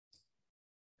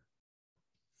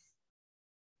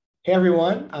Hey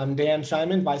everyone, I'm Dan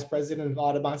Scheinman, Vice President of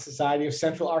Audubon Society of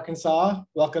Central Arkansas.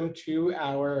 Welcome to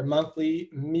our monthly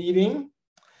meeting.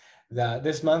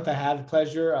 This month I have the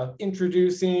pleasure of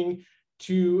introducing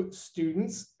two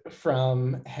students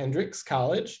from Hendrix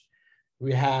College.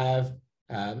 We have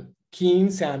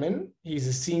Keane Sammon. He's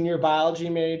a senior biology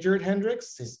major at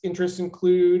Hendrix. His interests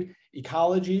include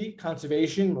ecology,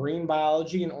 conservation, marine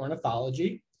biology, and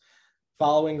ornithology.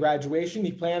 Following graduation,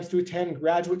 he plans to attend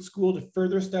graduate school to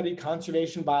further study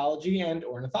conservation biology and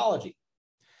ornithology.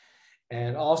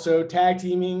 And also tag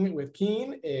teaming with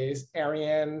Keane is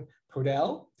Arianne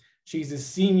Prodehl. She's a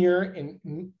senior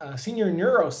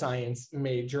neuroscience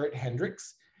major at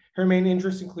Hendrix. Her main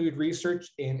interests include research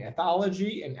in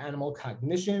ethology and animal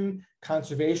cognition,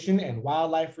 conservation, and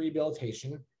wildlife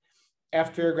rehabilitation.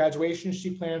 After graduation,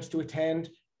 she plans to attend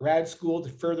grad school to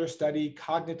further study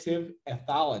cognitive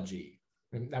ethology.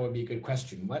 And that would be a good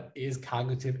question. What is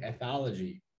cognitive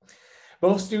ethology?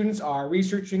 Both students are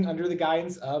researching under the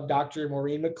guidance of Dr.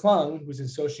 Maureen McClung, who's an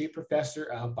associate professor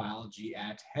of biology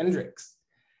at Hendrix.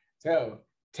 So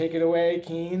take it away,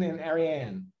 Keane and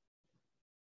Arianne.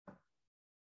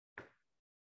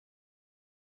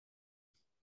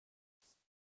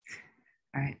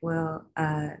 All right, well,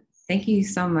 thank you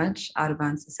so much,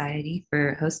 Audubon Society,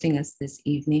 for hosting us this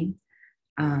evening.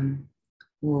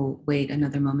 We'll wait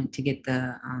another moment to get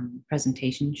the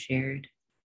presentation shared.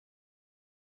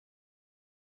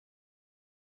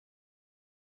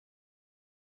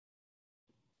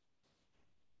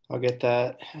 I'll get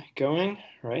that going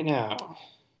right now.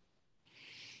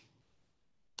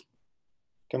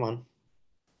 Come on.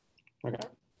 Okay.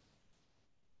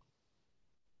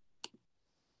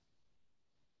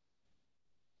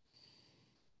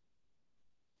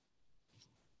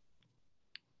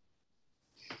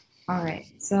 All right,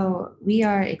 so we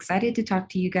are excited to talk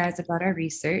to you guys about our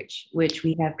research, which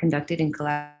we have conducted in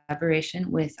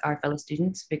collaboration with our fellow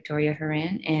students, Victoria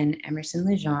Horan and Emerson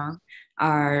Lejeune,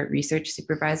 our research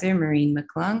supervisor, Maureen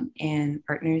McClung, and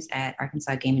partners at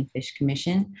Arkansas Game and Fish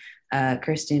Commission,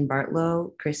 Kirsten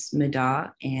Bartlow, Chris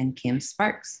Madaw, and Kim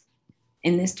Sparks.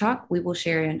 In this talk, we will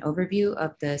share an overview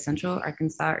of the Central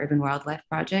Arkansas Urban Wildlife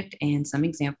Project and some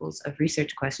examples of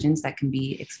research questions that can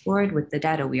be explored with the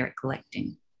data we are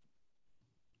collecting.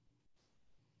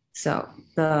 So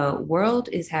the world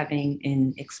is having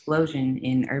an explosion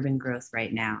in urban growth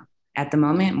right now. At the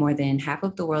moment, more than half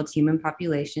of the world's human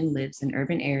population lives in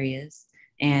urban areas,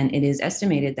 and it is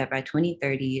estimated that by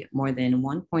 2030, more than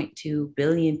 1.2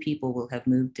 billion people will have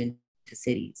moved into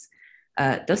cities.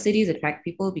 Those cities attract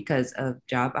people because of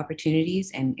job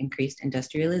opportunities and increased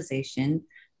industrialization.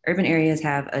 Urban areas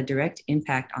have a direct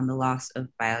impact on the loss of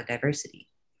biodiversity.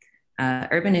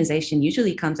 Urbanization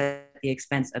usually comes at the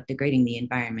expense of degrading the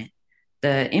environment.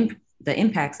 The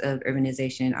impacts of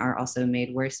urbanization are also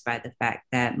made worse by the fact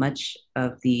that much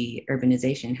of the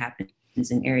urbanization happens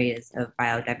in areas of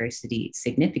biodiversity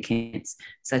significance,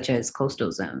 such as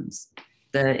coastal zones.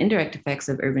 The indirect effects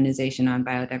of urbanization on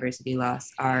biodiversity loss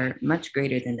are much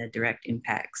greater than the direct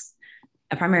impacts.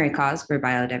 A primary cause for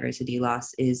biodiversity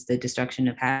loss is the destruction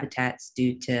of habitats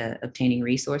due to obtaining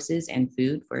resources and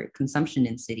food for consumption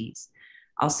in cities.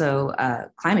 Also,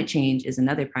 climate change is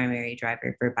another primary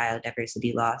driver for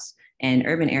biodiversity loss, and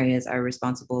urban areas are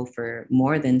responsible for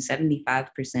more than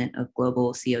 75% of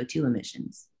global CO2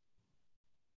 emissions.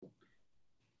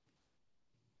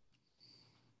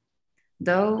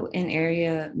 Though an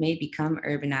area may become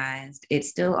urbanized, it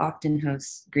still often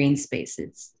hosts green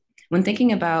spaces. When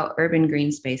thinking about urban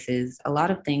green spaces, a lot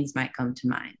of things might come to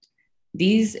mind.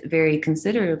 These vary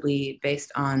considerably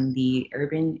based on the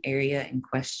urban area in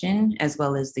question, as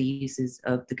well as the uses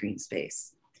of the green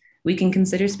space. We can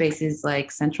consider spaces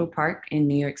like Central Park in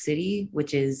New York City,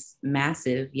 which is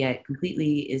massive, yet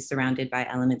completely is surrounded by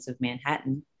elements of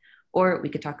Manhattan. Or we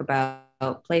could talk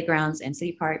about playgrounds and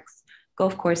city parks,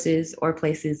 golf courses, or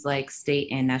places like state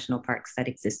and national parks that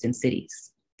exist in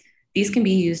cities. These can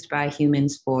be used by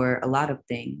humans for a lot of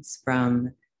things,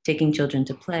 from taking children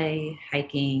to play,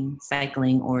 hiking,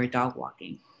 cycling, or dog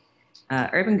walking.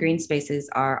 Urban green spaces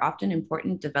are often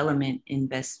important development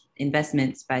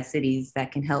investments by cities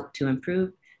that can help to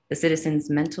improve the citizens'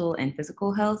 mental and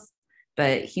physical health,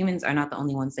 but humans are not the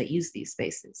only ones that use these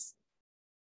spaces.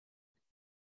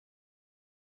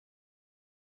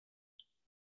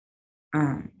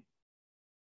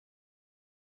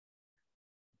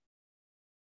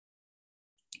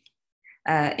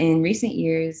 In recent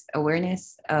years,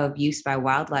 awareness of use by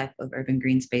wildlife of urban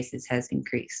green spaces has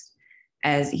increased.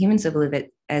 As human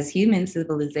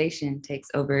civilization takes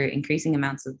over increasing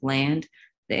amounts of land,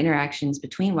 the interactions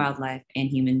between wildlife and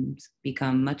humans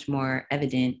become much more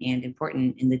evident and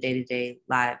important in the day-to-day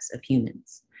lives of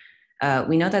humans.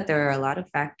 We know that there are a lot of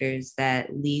factors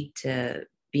that lead to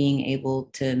being able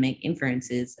to make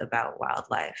inferences about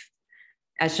wildlife.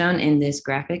 As shown in this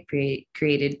graphic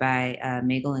created by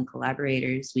Magel and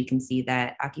collaborators, we can see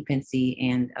that occupancy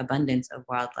and abundance of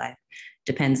wildlife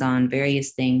depends on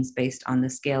various things based on the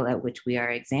scale at which we are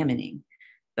examining.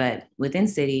 But within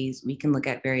cities, we can look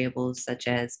at variables such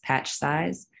as patch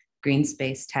size, green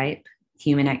space type,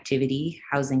 human activity,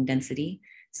 housing density,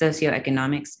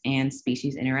 socioeconomics, and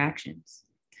species interactions.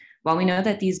 While we know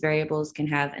that these variables can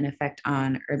have an effect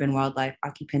on urban wildlife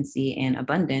occupancy and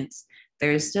abundance,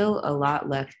 there is still a lot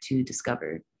left to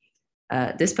discover.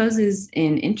 This poses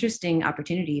an interesting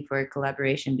opportunity for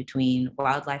collaboration between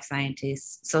wildlife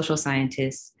scientists, social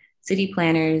scientists, city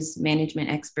planners, management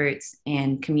experts,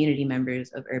 and community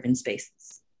members of urban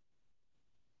spaces.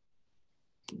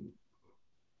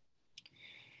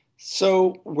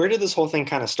 So where did this whole thing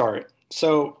kind of start?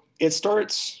 So it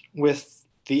starts with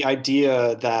the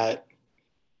idea that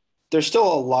there's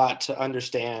still a lot to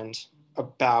understand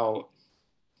about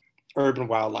urban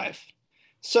wildlife.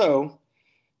 So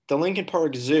the Lincoln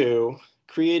Park Zoo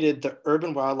created the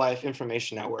Urban Wildlife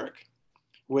Information Network,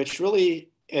 which really,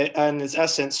 in its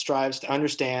essence, strives to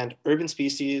understand urban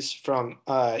species from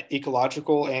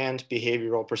ecological and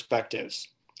behavioral perspectives.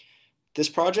 This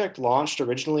project launched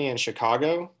originally in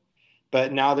Chicago,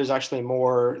 but now there's actually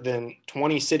more than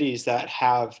 20 cities that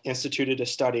have instituted a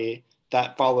study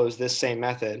that follows this same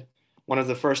method. One of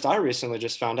the first I recently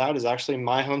just found out is actually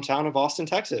my hometown of Austin,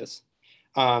 Texas,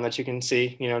 that you can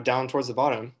see, down towards the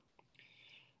bottom.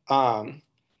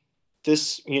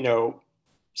 This,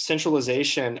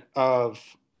 centralization of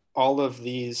all of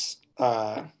these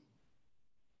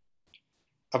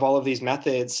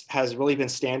methods has really been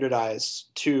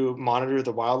standardized to monitor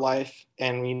the wildlife.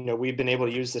 And, we've been able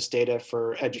to use this data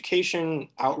for education,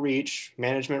 outreach,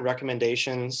 management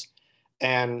recommendations,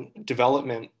 and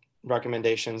development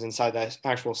recommendations inside that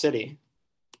actual city.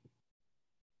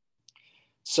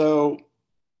 So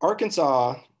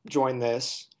Arkansas joined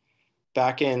this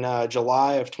back in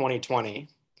July of 2020.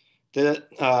 That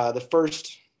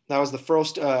was the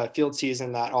first field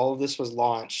season that all of this was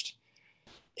launched.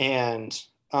 And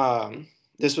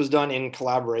this was done in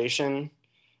collaboration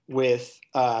with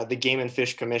the Game and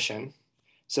Fish Commission.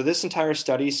 So this entire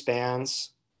study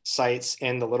spans sites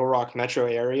in the Little Rock metro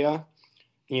area,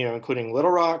 including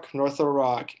Little Rock, North Little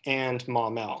Rock, and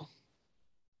Mammal.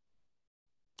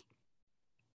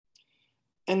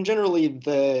 And generally,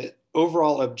 the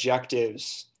overall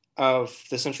objectives of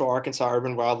the Central Arkansas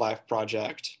Urban Wildlife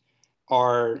Project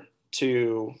are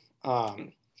to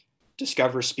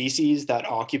discover species that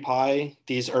occupy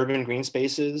these urban green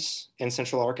spaces in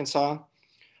Central Arkansas.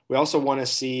 We also want to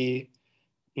see,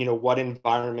 what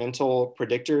environmental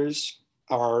predictors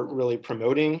are really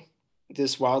promoting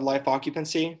this wildlife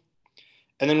occupancy.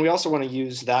 And then we also want to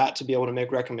use that to be able to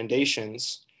make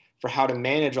recommendations for how to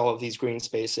manage all of these green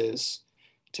spaces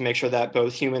to make sure that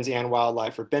both humans and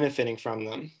wildlife are benefiting from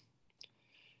them.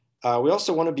 We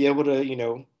also want to be able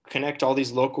to, connect all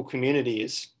these local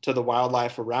communities to the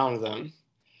wildlife around them,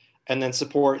 and then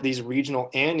support these regional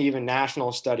and even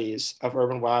national studies of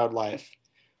urban wildlife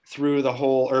through the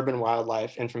whole Urban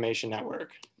Wildlife Information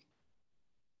Network.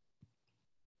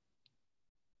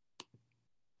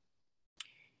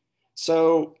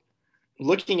 So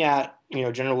looking at,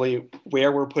 generally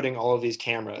where we're putting all of these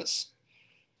cameras,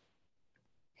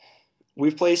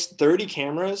 we've placed 30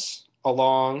 cameras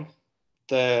along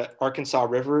the Arkansas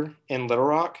River in Little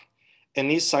Rock, and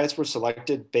these sites were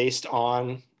selected based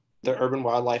on the Urban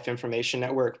Wildlife Information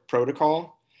Network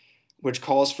protocol, which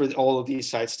calls for all of these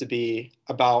sites to be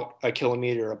about 1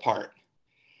 kilometer apart.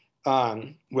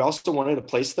 We also wanted to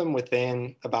place them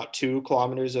within about 2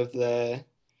 kilometers of the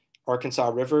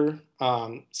Arkansas River,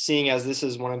 seeing as this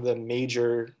is one of the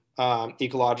major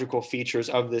ecological features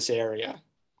of this area.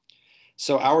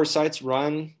 So our sites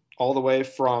run all the way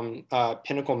from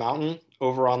Pinnacle Mountain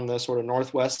over on the sort of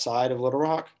northwest side of Little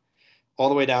Rock, all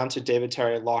the way down to David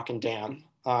Terry Lock and Dam,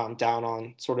 down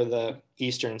on sort of the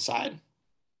eastern side.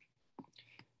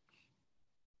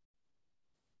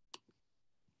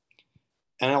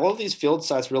 And all of these field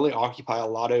sites really occupy a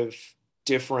lot of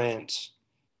different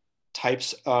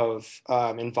types of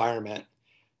environment.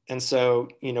 And so,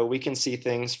 we can see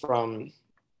things from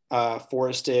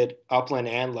forested upland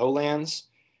and lowlands.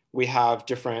 We have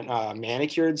different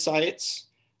manicured sites,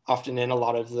 often in a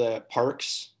lot of the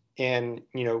parks and,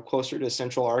 closer to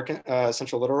central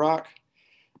Little Rock.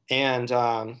 And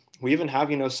we even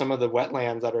have, some of the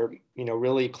wetlands that are,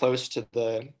 really close to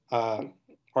the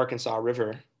Arkansas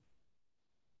River.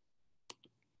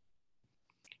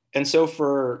 And so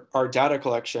for our data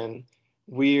collection,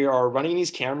 we are running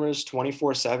these cameras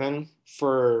 24/7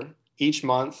 for each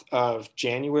month of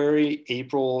January,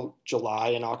 April, July,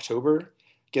 and October,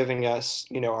 giving us,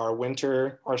 our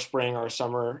winter, our spring, our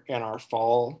summer, and our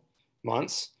fall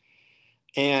months.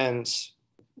 And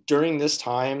during this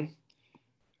time,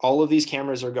 all of these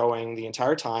cameras are going the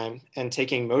entire time and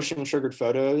taking motion triggered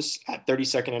photos at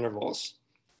 30-second intervals.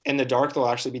 In the dark, they'll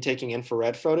actually be taking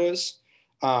infrared photos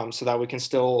so that we can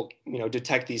still,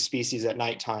 detect these species at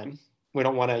nighttime. We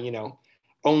don't want to,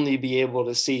 only be able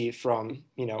to see from,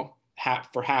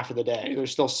 for half of the day.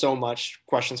 There's still so much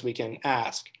questions we can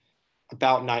ask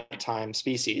about nighttime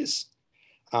species.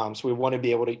 So we want to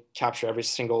be able to capture every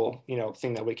single,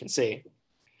 thing that we can see.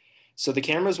 So the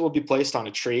cameras will be placed on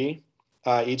a tree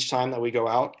each time that we go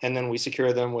out, and then we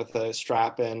secure them with a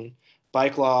strap and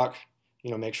bike lock,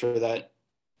 make sure that,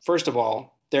 first of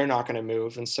all, they're not going to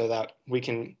move, and so that we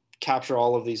can capture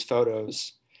all of these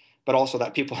photos, but also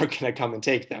that people are going to come and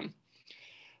take them.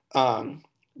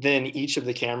 Then each of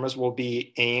the cameras will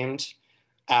be aimed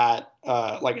at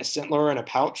like a scent lure in a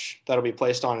pouch that'll be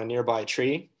placed on a nearby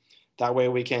tree. That way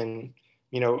we can,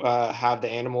 have the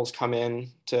animals come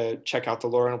in to check out the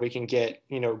lure, and we can get,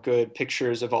 good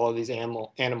pictures of all of these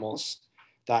animals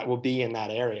that will be in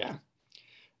that area.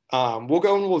 We'll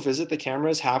go and we'll visit the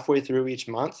cameras halfway through each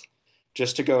month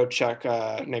just to go check,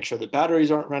 make sure the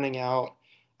batteries aren't running out,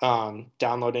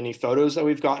 download any photos that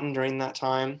we've gotten during that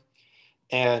time,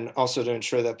 and also to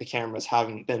ensure that the cameras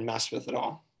haven't been messed with at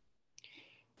all.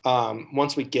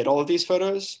 Once we get all of these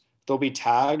photos, they'll be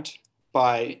tagged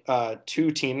by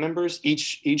 2 team members.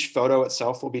 Each photo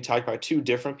itself will be tagged by 2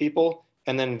 different people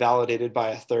and then validated by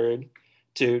a third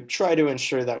to try to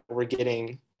ensure that we're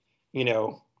getting,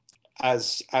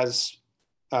 as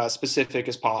specific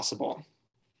as possible.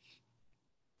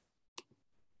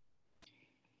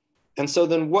 And so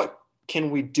then what can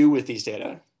we do with these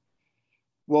data?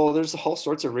 Well, there's all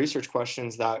sorts of research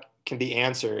questions that can be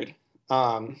answered.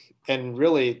 And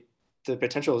really, the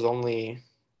potential is only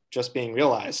just being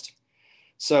realized.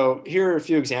 So here are a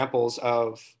few examples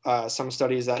of some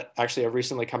studies that actually have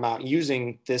recently come out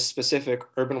using this specific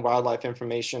Urban Wildlife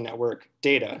Information Network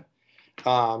data. A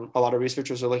lot of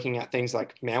researchers are looking at things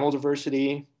like mammal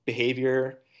diversity,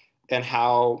 behavior, and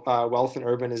how wealth and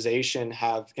urbanization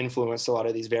have influenced a lot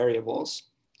of these variables.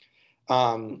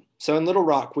 So in Little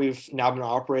Rock, we've now been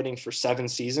operating for 7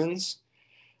 seasons.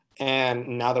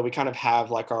 And now that we kind of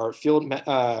have like our field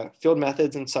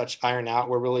methods and such ironed out,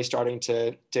 we're really starting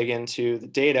to dig into the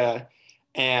data.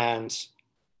 And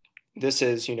this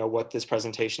is, what this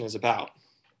presentation is about.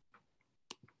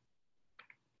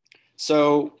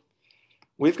 So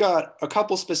we've got a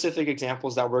couple specific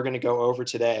examples that we're going to go over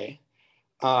today.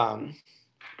 The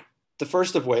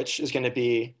first of which is going to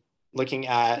be looking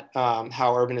at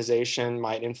how urbanization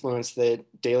might influence the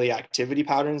daily activity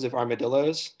patterns of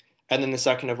armadillos. And then the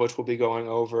second of which we'll be going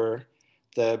over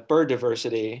the bird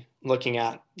diversity, looking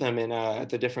at them in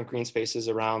the different green spaces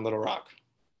around Little Rock.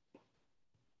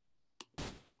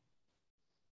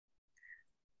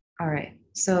 All right,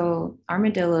 so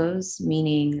armadillos,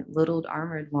 meaning little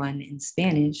armored one in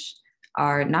Spanish,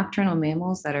 are nocturnal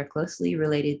mammals that are closely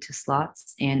related to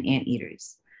sloths and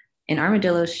anteaters. An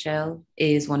armadillo's shell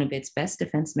is one of its best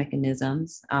defense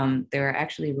mechanisms. There are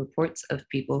actually reports of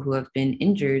people who have been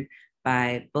injured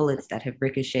by bullets that have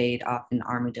ricocheted off an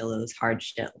armadillo's hard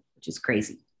shell, which is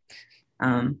crazy.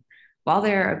 While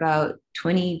there are about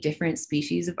 20 different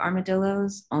species of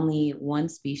armadillos, only one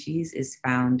species is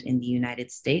found in the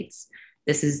United States.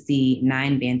 This is the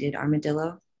 9-banded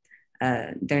armadillo.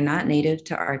 They're not native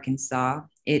to Arkansas.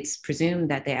 It's presumed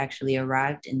that they actually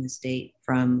arrived in the state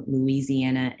from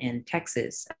Louisiana and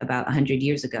Texas about 100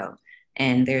 years ago,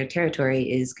 and their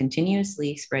territory is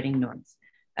continuously spreading north,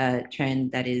 a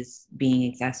trend that is being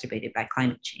exacerbated by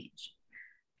climate change.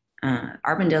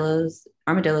 Armadillos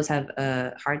have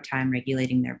a hard time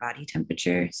regulating their body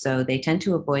temperature, so they tend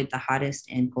to avoid the hottest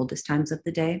and coldest times of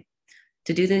the day.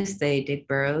 To do this, they dig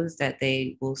burrows that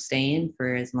they will stay in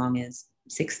for as long as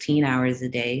 16 hours a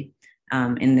day,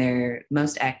 and they're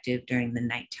most active during the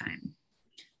nighttime.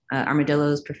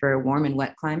 Armadillos prefer warm and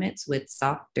wet climates with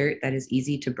soft dirt that is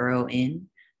easy to burrow in.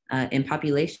 And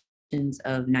populations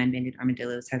of 9-banded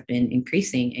armadillos have been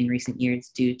increasing in recent years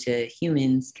due to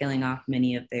humans killing off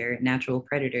many of their natural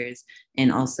predators,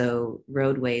 and also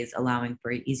roadways allowing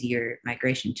for easier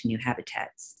migration to new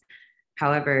habitats.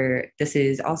 However, this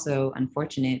is also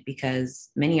unfortunate because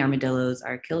many armadillos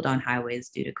are killed on highways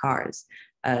due to cars.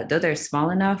 Though they're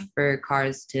small enough for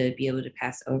cars to be able to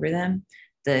pass over them,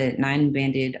 the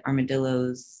 9-banded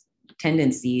armadillos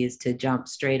tendency is to jump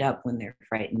straight up when they're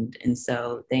frightened. And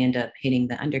so they end up hitting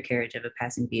the undercarriage of a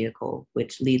passing vehicle,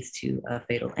 which leads to a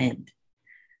fatal end.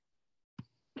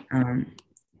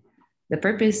 The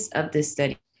purpose of this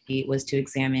study was to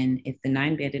examine if the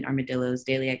 9-banded armadillo's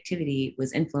daily activity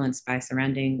was influenced by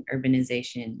surrounding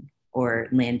urbanization or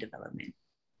land development.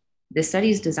 This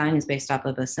study's design is based off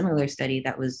of a similar study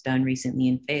that was done recently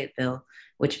in Fayetteville,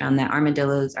 which found that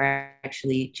armadillos are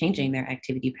actually changing their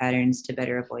activity patterns to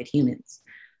better avoid humans.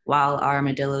 While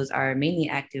armadillos are mainly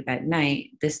active at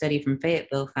night, this study from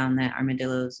Fayetteville found that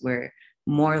armadillos were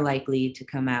more likely to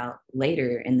come out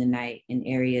later in the night in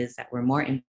areas that were more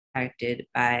impacted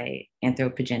by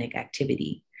anthropogenic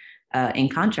activity. In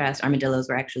contrast, armadillos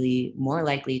were actually more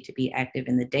likely to be active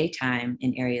in the daytime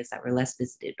in areas that were less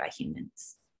visited by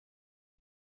humans.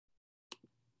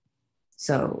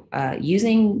 So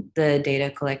using the data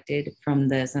collected from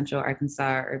the Central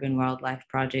Arkansas Urban Wildlife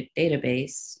Project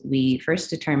database, we first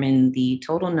determined the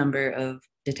total number of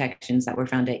detections that were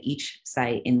found at each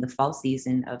site in the fall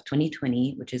season of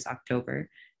 2020, which is October,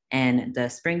 and the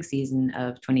spring season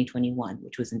of 2021,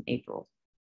 which was in April.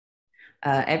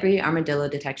 Every armadillo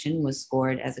detection was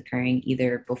scored as occurring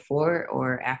either before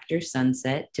or after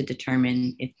sunset to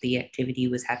determine if the activity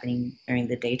was happening during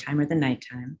the daytime or the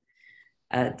nighttime.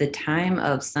 The time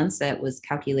of sunset was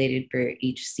calculated for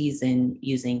each season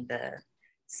using the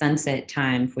sunset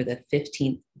time for the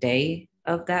 15th day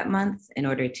of that month in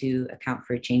order to account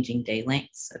for changing day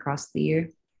lengths across the year.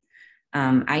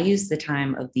 I used the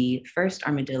time of the first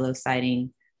armadillo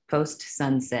sighting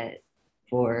post-sunset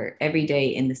for every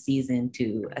day in the season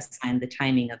to assign the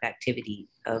timing of activity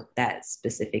of that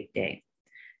specific day.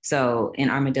 So an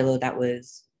armadillo that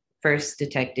was first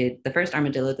detected, the first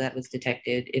armadillo that was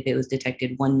detected, if it was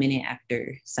detected 1 minute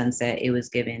after sunset, it was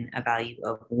given a value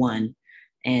of 1.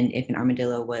 And if an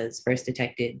armadillo was first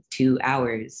detected 2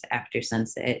 hours after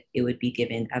sunset, it would be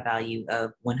given a value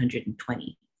of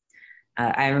 120.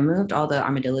 I removed all the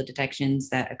armadillo detections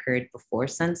that occurred before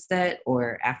sunset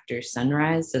or after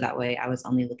sunrise, so that way I was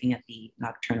only looking at the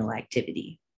nocturnal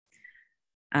activity.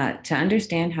 To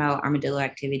understand how armadillo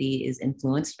activity is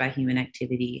influenced by human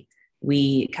activity,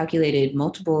 we calculated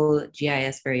multiple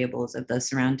GIS variables of the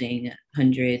surrounding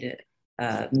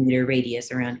 100-meter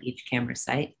radius around each camera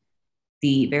site.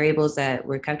 The variables that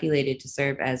were calculated to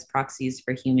serve as proxies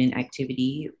for human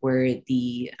activity were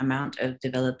the amount of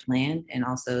developed land and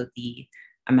also the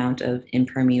amount of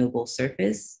impermeable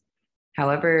surface.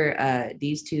 However,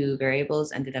 these two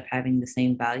variables ended up having the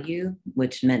same value,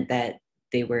 which meant that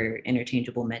they were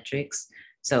interchangeable metrics.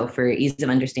 So for ease of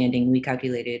understanding, we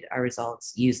calculated our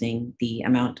results using the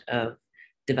amount of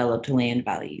developed land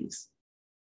values.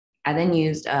 I then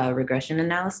used a regression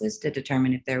analysis to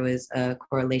determine if there was a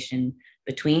correlation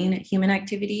between human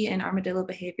activity and armadillo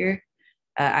behavior.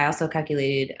 I also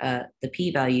calculated the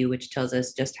p-value, which tells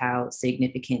us just how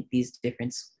significant these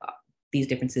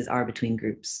differences are between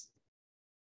groups.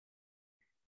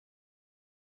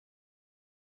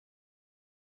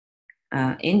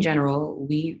 In general,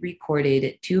 we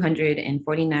recorded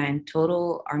 249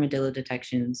 total armadillo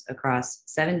detections across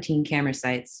 17 camera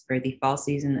sites for the fall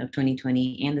season of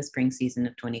 2020 and the spring season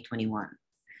of 2021.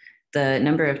 The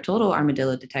number of total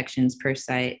armadillo detections per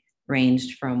site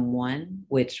ranged from 1,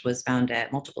 which was found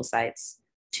at multiple sites,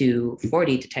 to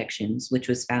 40 detections, which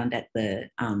was found at the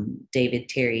David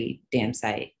Terry Dam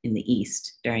site in the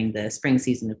east during the spring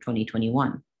season of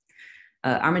 2021.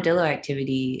 Armadillo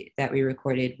activity that we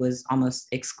recorded was almost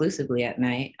exclusively at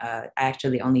night. I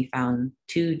actually only found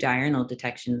 2 diurnal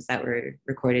detections that were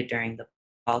recorded during the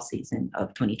fall season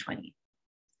of 2020.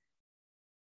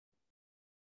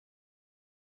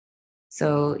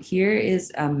 So here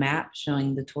is a map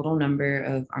showing the total number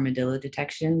of armadillo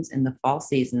detections in the fall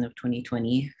season of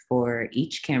 2020 for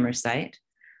each camera site.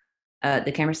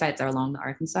 The camera sites are along the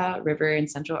Arkansas River in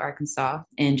central Arkansas.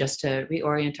 And just to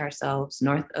reorient ourselves,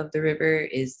 north of the river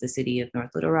is the city of North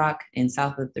Little Rock, and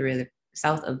south of the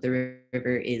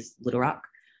river is Little Rock.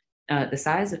 The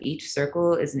size of each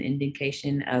circle is an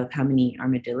indication of how many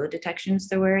armadillo detections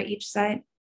there were at each site.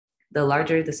 The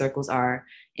larger the circles are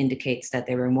indicates that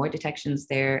there were more detections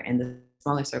there, and the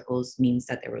smaller circles means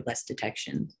that there were less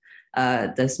detections.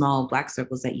 The small black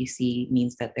circles that you see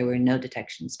means that there were no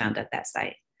detections found at that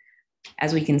site.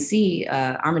 As we can see,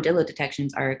 armadillo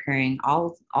detections are occurring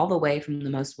all the way from the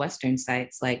most western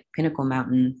sites like Pinnacle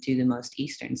Mountain to the most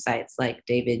eastern sites like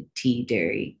David T.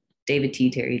 Terry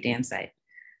Dam site.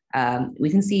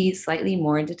 We can see slightly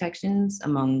more detections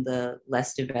among the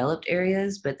less developed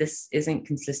areas, but this isn't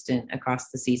consistent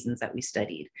across the seasons that we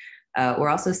studied. We're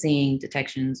also seeing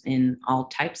detections in all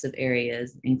types of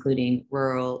areas, including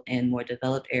rural and more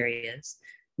developed areas.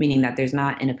 meaning that there's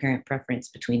not an apparent preference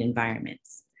between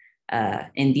environments.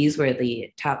 And these were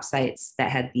the top sites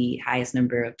that had the highest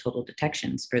number of total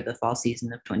detections for the fall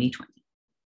season of 2020.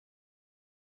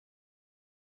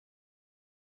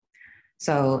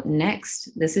 So next,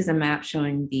 this is a map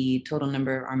showing the total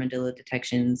number of armadillo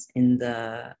detections in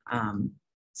the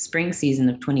spring season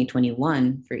of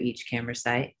 2021 for each camera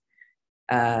site.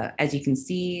 As you can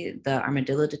see, the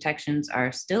armadillo detections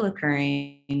are still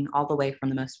occurring all the way from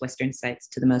the most western sites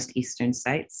to the most eastern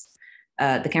sites.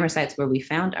 The camera sites where we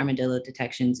found armadillo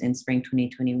detections in spring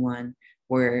 2021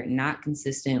 were not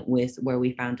consistent with where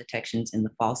we found detections in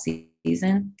the fall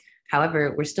season.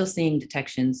 However, we're still seeing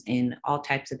detections in all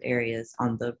types of areas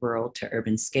on the rural to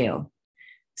urban scale.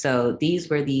 So these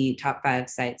were the top 5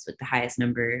 sites with the highest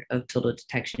number of total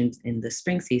detections in the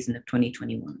spring season of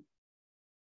 2021.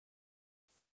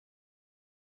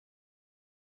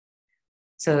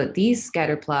 So these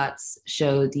scatter plots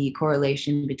show the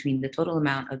correlation between the total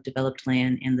amount of developed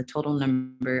land and the total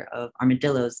number of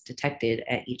armadillos detected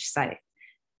at each site.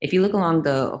 If you look along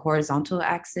the horizontal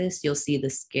axis, you'll see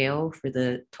the scale for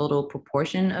the total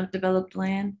proportion of developed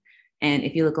land. And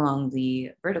if you look along the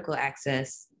vertical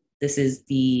axis, this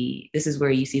is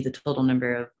where you see the total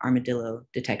number of armadillo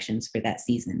detections for that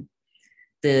season.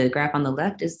 The graph on the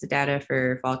left is the data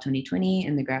for fall 2020,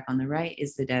 and the graph on the right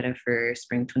is the data for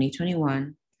spring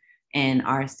 2021. And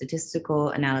our statistical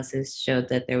analysis showed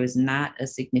that there was not a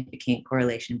significant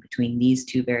correlation between these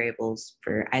two variables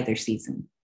for either season.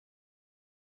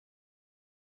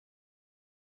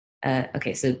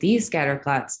 Okay, so these scatter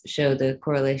plots show the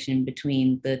correlation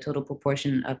between the total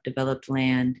proportion of developed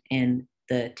land and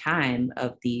the time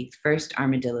of the first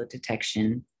armadillo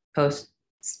detection post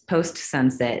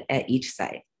sunset at each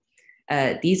site.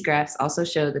 These graphs also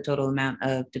show the total amount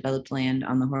of developed land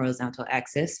on the horizontal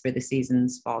axis for the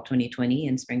seasons fall 2020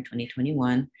 and spring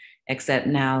 2021, except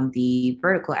now the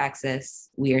vertical axis,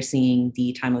 we are seeing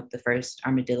the time of the first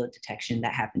armadillo detection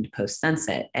that happened post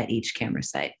sunset at each camera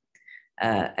site.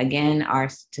 Again, our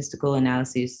statistical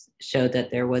analyses showed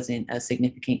that there wasn't a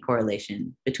significant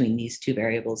correlation between these two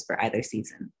variables for either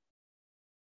season.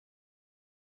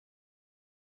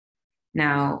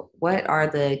 Now, what are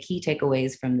the key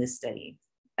takeaways from this study?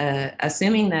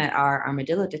 Assuming that our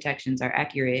armadillo detections are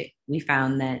accurate, we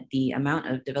found that the amount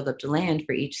of developed land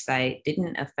for each site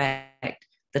didn't affect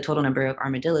the total number of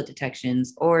armadillo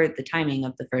detections or the timing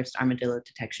of the first armadillo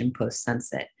detection post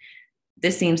sunset.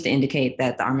 This seems to indicate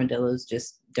that the armadillos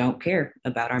just don't care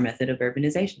about our method of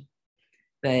urbanization.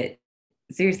 But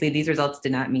seriously, these results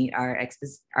did not meet our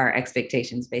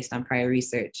expectations based on prior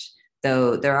research,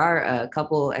 though there are a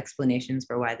couple explanations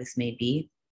for why this may be.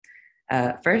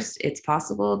 First, it's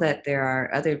possible that there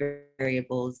are other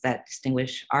variables that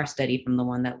distinguish our study from the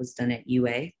one that was done at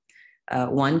UA.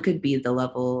 One could be the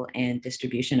level and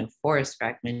distribution of forest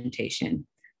fragmentation.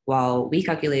 While we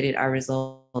calculated our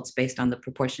results based on the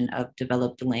proportion of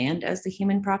developed land as the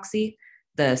human proxy,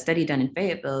 the study done in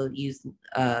Fayetteville used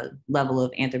a level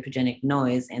of anthropogenic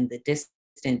noise and the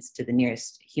distance to the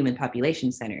nearest human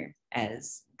population center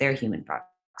as their human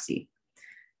proxy.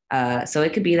 So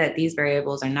it could be that these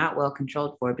variables are not well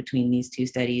controlled for between these two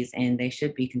studies, and they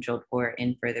should be controlled for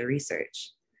in further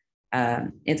research.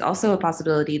 It's also a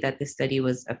possibility that this study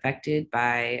was affected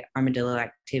by armadillo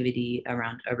activity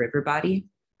around a river body.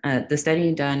 The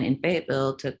study done in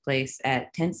Fayetteville took place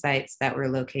at 10 sites that were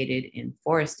located in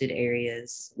forested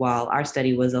areas, while our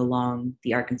study was along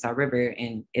the Arkansas River,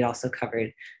 and it also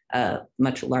covered a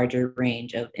much larger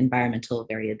range of environmental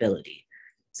variability.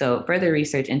 So further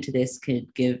research into this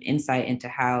could give insight into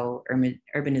how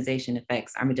urbanization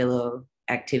affects armadillo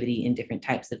activity in different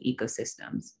types of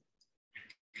ecosystems.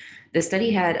 The study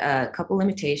had a couple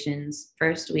limitations.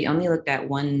 First, we only looked at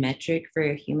one metric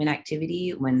for human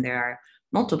activity when there are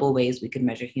multiple ways we could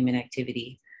measure human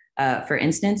activity. For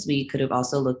instance, we could have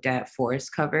also looked at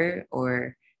forest cover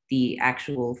or the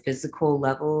actual physical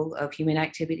level of human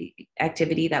activity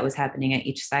that was happening at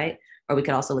each site, or we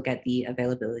could also look at the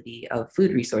availability of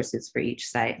food resources for each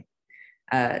site.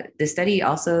 The study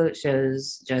also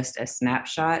shows just a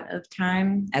snapshot of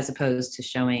time as opposed to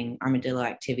showing armadillo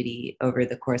activity over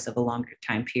the course of a longer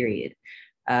time period.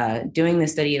 Doing the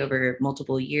study over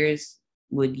multiple years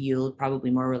would yield probably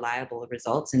more reliable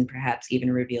results and perhaps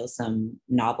even reveal some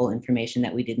novel information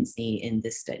that we didn't see in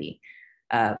this study.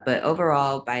 But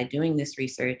overall, by doing this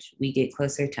research, we get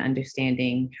closer to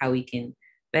understanding how we can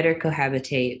better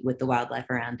cohabitate with the wildlife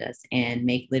around us and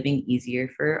make living easier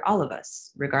for all of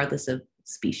us, regardless of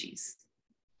species.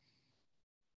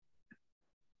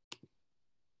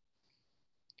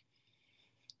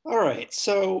 All right,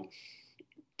 so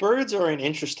birds are an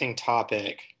interesting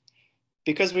topic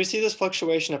because we see this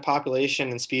fluctuation of population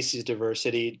and species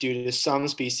diversity due to some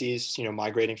species,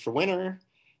 migrating for winter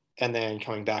and then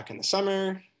coming back in the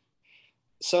summer.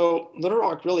 So Little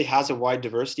Rock really has a wide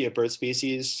diversity of bird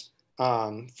species,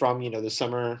 from, the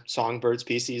summer songbird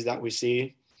species that we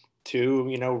see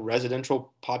to,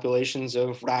 residential populations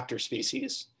of raptor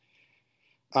species.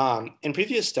 In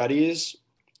previous studies,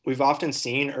 we've often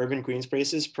seen urban green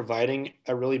spaces providing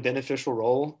a really beneficial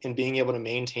role in being able to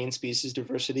maintain species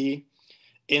diversity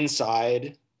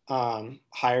inside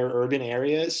higher urban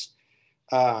areas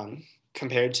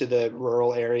compared to the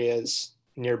rural areas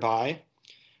nearby.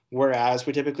 Whereas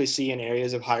we typically see in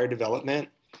areas of higher development,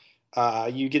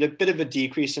 you get a bit of a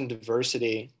decrease in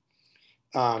diversity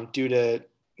due to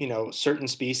certain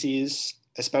species,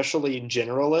 especially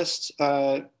generalist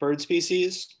bird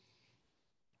species,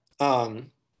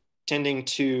 tending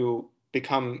to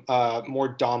become more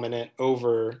dominant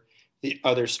over the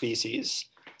other species.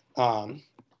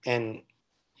 And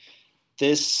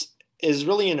this is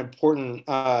really an important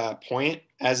point,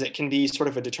 as it can be sort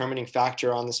of a determining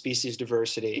factor on the species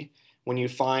diversity when you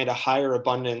find a higher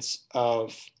abundance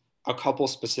of a couple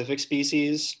specific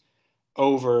species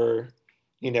over,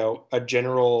 a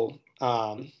general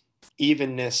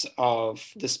evenness of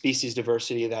the species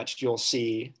diversity that you'll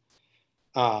see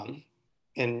in,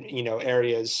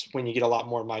 areas when you get a lot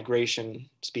more migration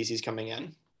species coming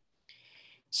in.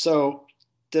 So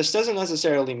this doesn't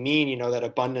necessarily mean, that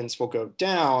abundance will go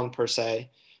down per se.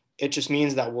 It just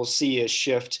means that we'll see a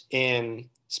shift in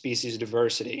species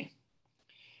diversity.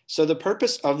 So the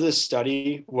purpose of this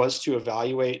study was to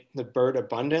evaluate the bird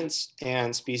abundance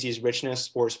and species richness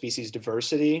or species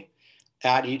diversity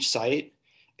at each site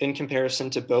in comparison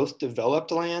to both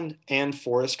developed land and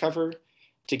forest cover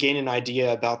to gain an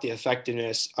idea about the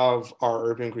effectiveness of our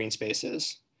urban green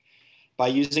spaces. By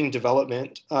using developed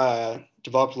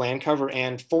land cover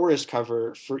and forest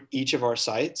cover for each of our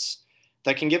sites,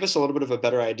 that can give us a little bit of a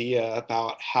better idea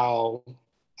about how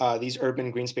these urban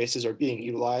green spaces are being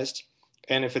utilized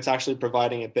and if it's actually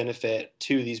providing a benefit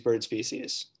to these bird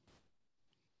species.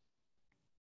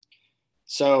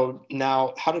 So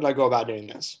now, how did I go about doing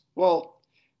this? Well,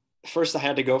 first I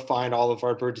had to go find all of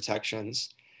our bird detections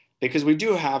because we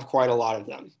do have quite a lot of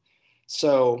them.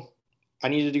 So I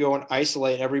needed to go and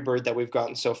isolate every bird that we've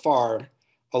gotten so far,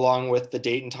 along with the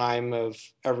date and time of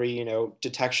every,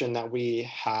 detection that we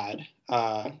had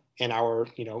in our,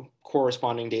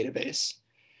 corresponding database.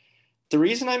 The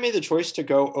reason I made the choice to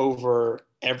go over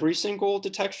every single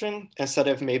detection instead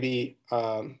of maybe,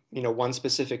 one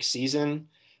specific season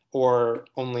or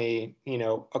only,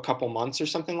 a couple months or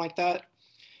something like that,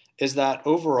 is that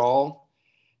overall,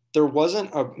 there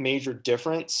wasn't a major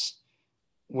difference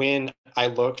when I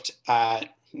looked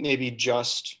at maybe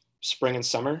just spring and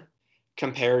summer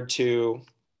compared to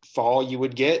fall. You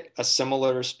would get a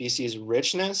similar species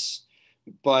richness,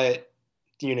 but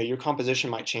your composition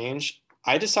might change.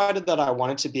 I decided that I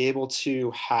wanted to be able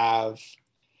to have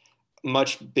a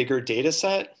much bigger data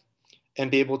set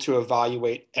and be able to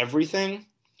evaluate everything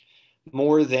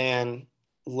more than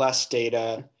less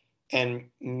data and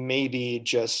maybe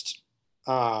just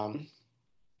a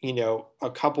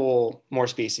couple more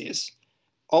species.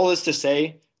 All this to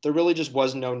say, there really just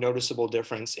was no noticeable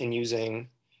difference in using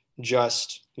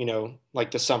just,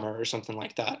 like the summer or something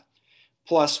like that.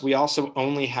 Plus, we also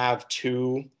only have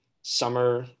 2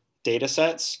 summer data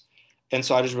sets. And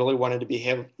so I just really wanted to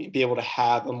be able to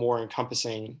have a more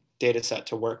encompassing data set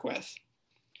to work with.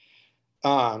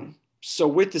 So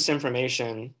with this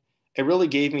information, it really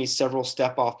gave me several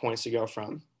step-off points to go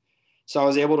from. So I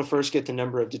was able to first get the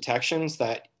number of detections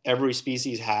that every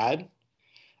species had,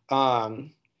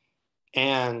 and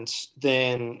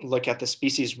then look at the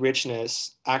species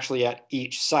richness actually at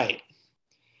each site,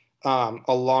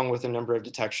 along with the number of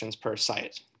detections per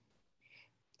site.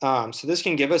 So this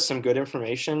can give us some good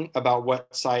information about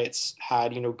what sites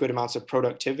had, good amounts of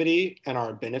productivity and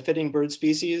are benefiting bird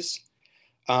species,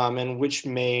 and which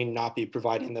may not be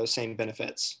providing those same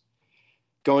benefits.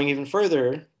 Going even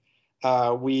further,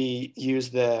 we use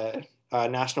the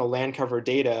national land cover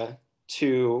data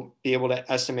to be able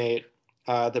to estimate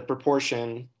the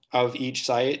proportion of each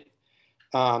site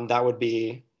that would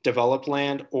be developed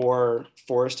land or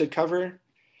forested cover,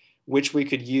 which we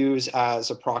could use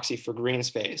as a proxy for green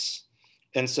space.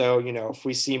 And so, if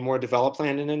we see more developed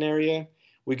land in an area,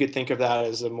 we could think of that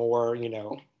as a more,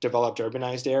 developed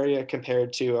urbanized area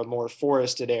compared to a more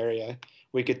forested area.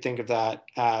 We could think of that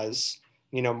as,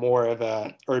 more of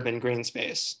a urban green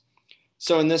space.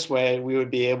 So in this way, we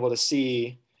would be able to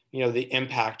see, the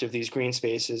impact of these green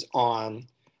spaces on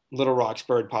Little Rock's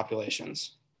bird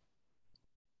populations.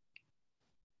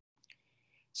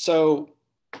 So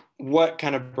what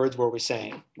kind of birds were we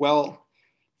saying? Well,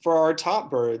 for our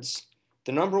top birds,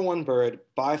 the number one bird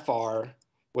by far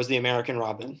was the American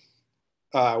robin,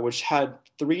 which had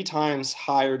 3 times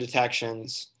higher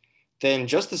detections than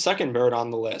just the second bird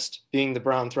on the list, being the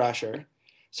brown thrasher.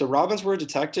 So robins were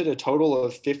detected a total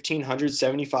of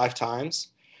 1,575 times,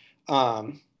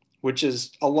 which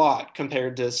is a lot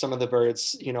compared to some of the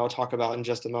birds, I'll talk about in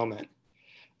just a moment.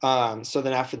 So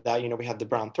then after that, we had the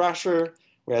brown thrasher,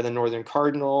 we had the northern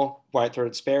cardinal,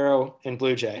 white-throated sparrow, and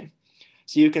blue jay.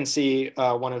 So you can see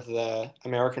one of the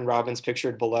American robins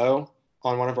pictured below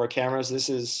on one of our cameras. This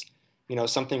is,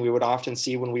 something we would often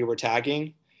see when we were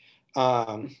tagging.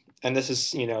 And this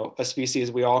is, a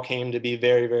species we all came to be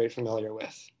very, very familiar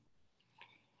with.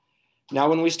 Now,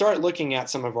 when we start looking at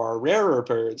some of our rarer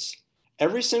birds,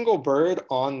 every single bird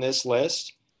on this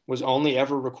list was only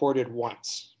ever recorded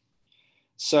once.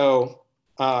 So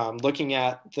looking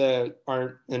at the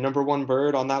number one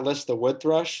bird on that list, the wood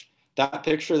thrush, that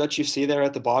picture that you see there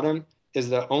at the bottom is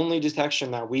the only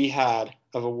detection that we had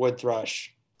of a wood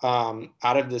thrush out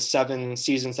of the 7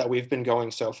 seasons that we've been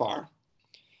going so far.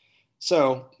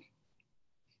 So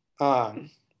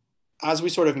as we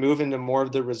sort of move into more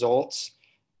of the results,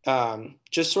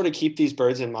 just sort of keep these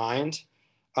birds in mind,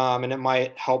 and it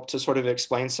might help to sort of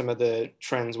explain some of the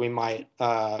trends you might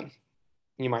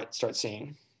start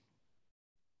seeing.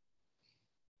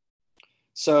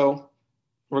 So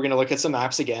we're going to look at some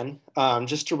maps again,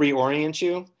 just to reorient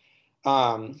you.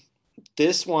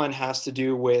 This one has to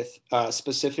do with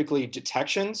specifically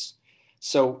detections.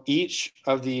 So each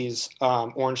of these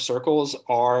orange circles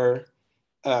are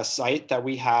a site that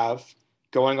we have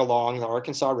going along the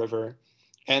Arkansas River.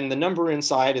 And the number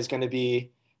inside is going to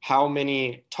be how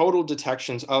many total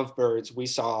detections of birds we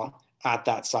saw at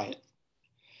that site.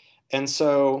 And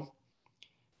so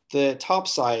the top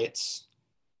sites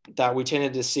that we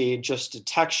tended to see just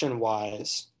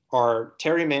detection-wise are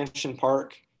Terry Mansion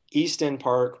Park, East End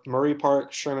Park, Murray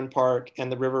Park, Sherman Park,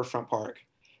 and the Riverfront Park.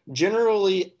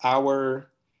 Generally,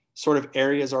 our sort of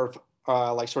areas are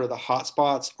like sort of the hot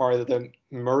spots are the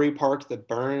Murray Park, the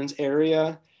Burns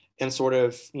area, and sort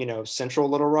of, central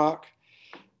Little Rock,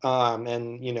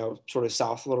 and, sort of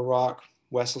South Little Rock,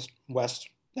 west,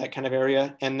 that kind of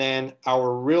area. And then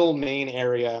our real main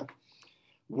area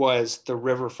was the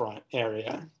Riverfront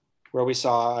area, where we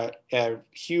saw a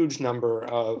huge number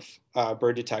of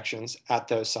bird detections at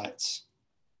those sites.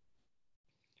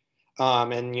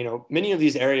 And, many of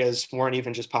these areas weren't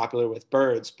even just popular with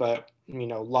birds, but,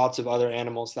 lots of other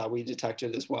animals that we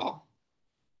detected as well.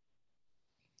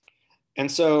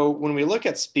 And so when we look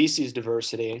at species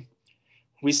diversity,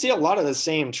 we see a lot of the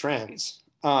same trends.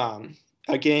 Again,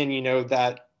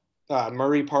 that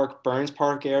Murray Park, Burns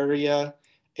Park area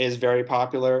is very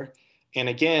popular. And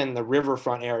again, the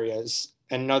riverfront area is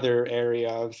another area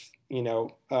of,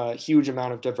 a huge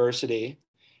amount of diversity.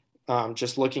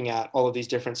 Just looking at all of these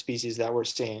different species that we're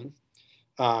seeing,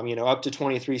 up to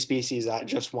 23 species at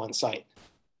just one site.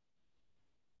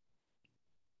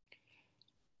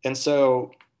 And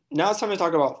so now it's time to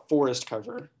talk about forest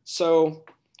cover. So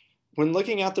when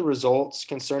looking at the results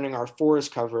concerning our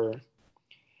forest cover,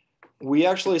 we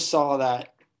actually saw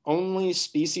that only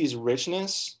species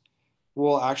richness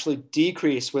will actually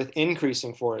decrease with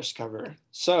increasing forest cover.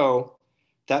 So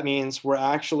that means we're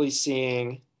actually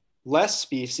seeing less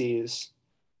species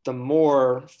the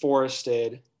more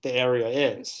forested the area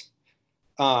is.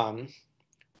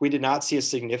 We did not see a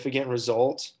significant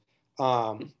result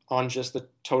on just the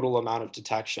total amount of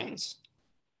detections.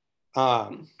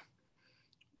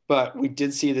 But we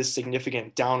did see this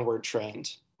significant downward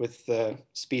trend with the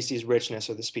species richness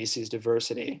or the species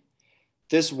diversity.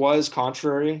 This was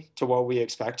contrary to what we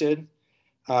expected.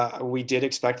 We did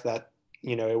expect that,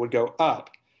 it would go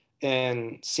up,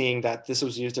 and seeing that this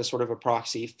was used as sort of a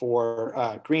proxy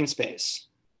for green space.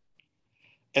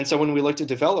 And so when we looked at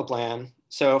developed land,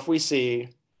 so if we see,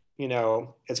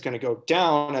 it's going to go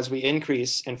down as we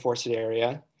increase in forested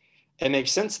area, it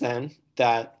makes sense then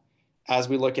that as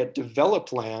we look at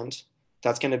developed land,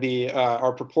 that's going to be,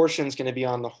 our proportion is going to be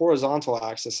on the horizontal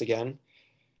axis again.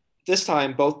 This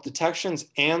time, both detections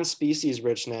and species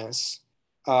richness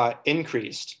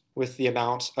increased with the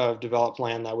amount of developed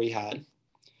land that we had.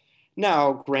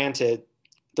 Now, granted,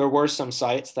 there were some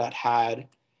sites that had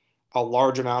a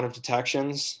large amount of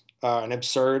detections, an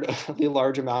absurdly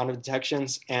large amount of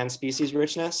detections and species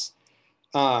richness.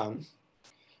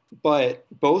 But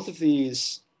both of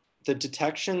these, the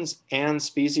detections and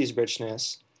species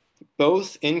richness,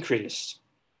 both increased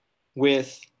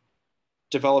with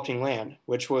developing land,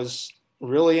 which was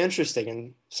really interesting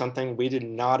and something we did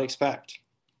not expect.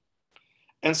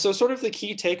 And so sort of the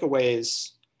key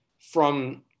takeaways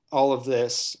from all of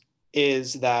this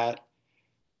is that,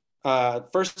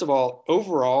 first of all,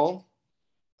 overall,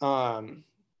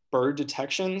 bird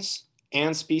detections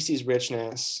and species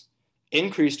richness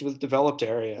increased with developed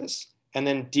areas and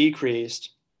then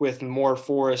decreased with more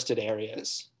forested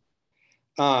areas.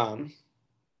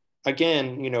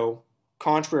 Again,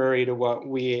 contrary to what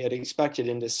we had expected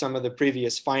into some of the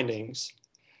previous findings.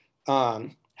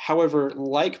 However,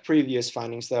 like previous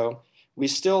findings though, we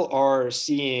still are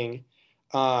seeing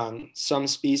some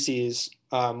species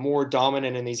more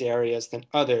dominant in these areas than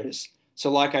others. So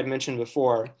like I'd mentioned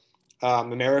before,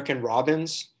 American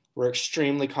robins were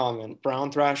extremely common.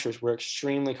 Brown thrashers were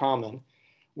extremely common,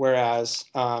 whereas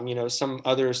some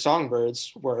other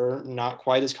songbirds were not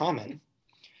quite as common.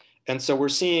 And so we're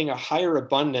seeing a higher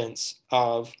abundance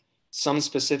of some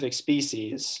specific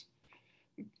species,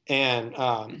 and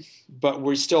but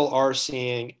we still are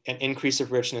seeing an increase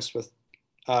of richness with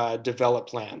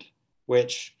developed land,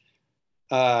 which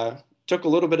took a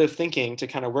little bit of thinking to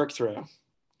kind of work through.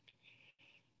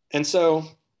 And so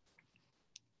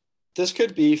this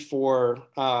could be for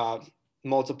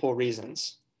multiple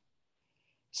reasons.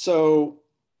 So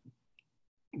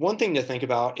one thing to think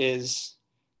about is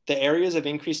the areas of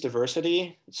increased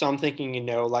diversity. So I'm thinking,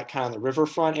 like kind of the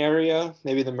riverfront area,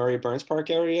 maybe the Murray Burns Park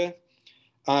area,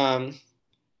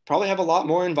 probably have a lot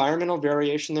more environmental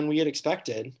variation than we had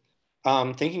expected.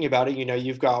 Thinking about it,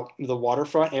 you've got the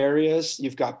waterfront areas,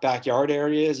 you've got backyard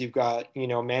areas, you've got,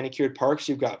 manicured parks,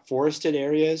 you've got forested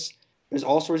areas. There's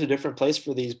all sorts of different places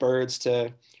for these birds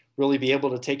to really be able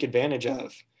to take advantage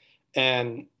of.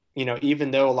 And,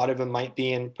 even though a lot of them might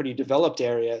be in pretty developed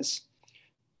areas,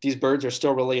 these birds are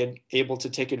still really able to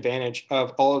take advantage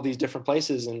of all of these different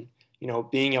places. And,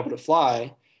 being able to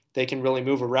fly, they can really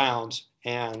move around,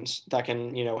 and that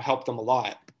can, help them a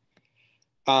lot.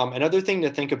 Another thing to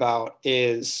think about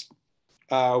is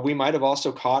we might have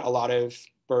also caught a lot of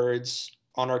birds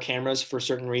on our cameras for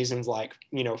certain reasons, like,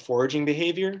 foraging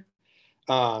behavior.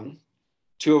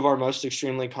 Two of our most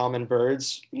extremely common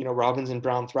birds, robins and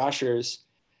brown thrashers,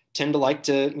 tend to like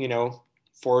to,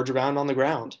 forage around on the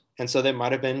ground. And so they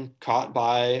might have been caught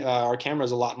by our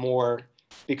cameras a lot more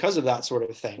because of that sort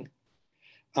of thing.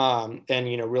 And,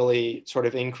 really sort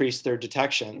of increase their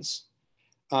detections.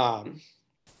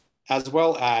 As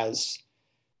well as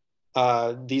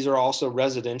these are also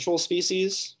residential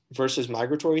species versus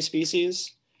migratory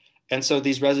species. And so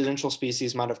these residential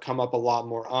species might have come up a lot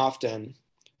more often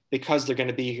because they're going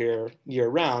to be here year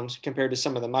round compared to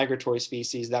some of the migratory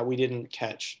species that we didn't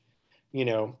catch,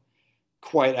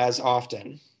 quite as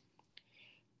often.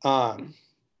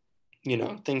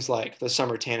 Things like the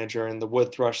summer tanager and the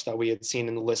wood thrush that we had seen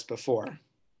in the list before.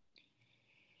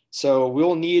 So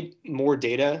we'll need more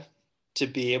data to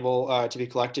be able to be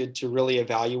collected to really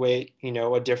evaluate,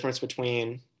 a difference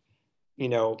between,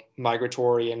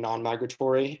 migratory and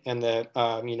non-migratory and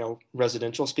the,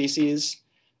 residential species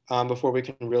before we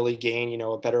can really gain,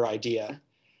 a better idea.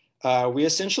 We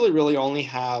essentially really only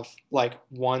have like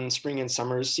one spring and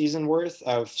summer season worth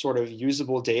of sort of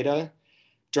usable data.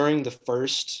 During the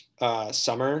first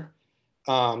summer,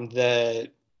 the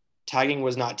tagging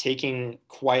was not taken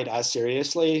quite as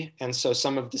seriously. And so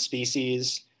some of the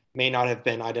species may not have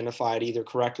been identified either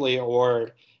correctly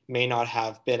or may not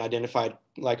have been identified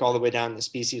like all the way down the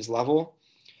species level.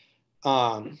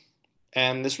 And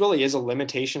this really is a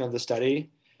limitation of the study,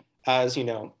 as,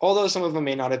 although some of them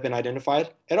may not have been identified,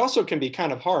 it also can be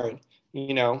kind of hard,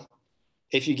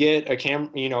 if you get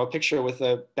a picture with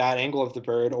a bad angle of the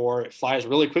bird, or it flies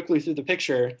really quickly through the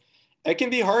picture, it can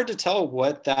be hard to tell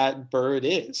what that bird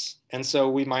is. And so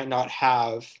we might not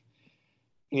have,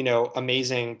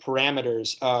 amazing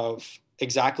parameters of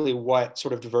exactly what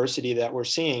sort of diversity that we're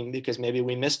seeing, because maybe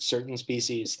we missed certain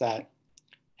species that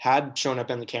had shown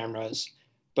up in the cameras,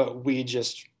 but we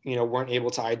just, weren't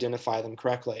able to identify them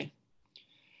correctly.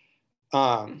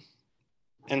 And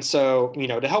so,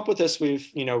 to help with this, we've,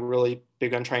 really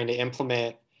begun trying to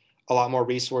implement a lot more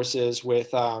resources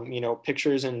with,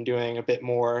 pictures, and doing a bit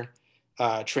more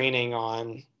training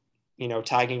on,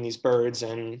 tagging these birds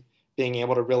and being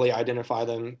able to really identify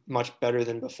them much better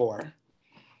than before.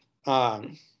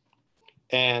 And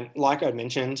like I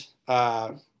mentioned,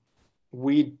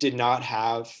 we did not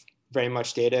have very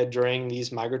much data during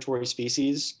these migratory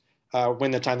species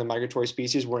when the migratory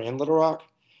species were in Little Rock.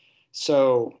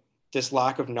 So this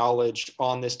lack of knowledge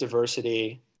on this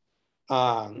diversity,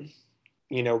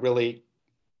 really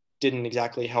didn't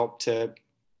exactly help to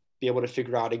be able to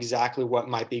figure out exactly what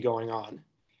might be going on.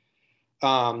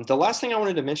 The last thing I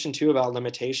wanted to mention too about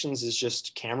limitations is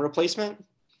just camera placement.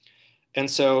 And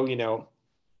so,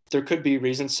 there could be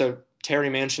reasons. So Terry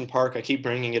Mansion Park, I keep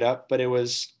bringing it up, but it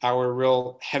was our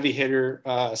real heavy hitter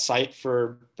site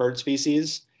for bird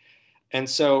species. And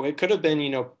so it could have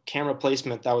been, camera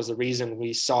placement that was the reason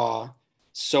we saw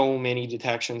so many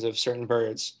detections of certain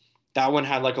birds. That one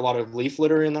had like a lot of leaf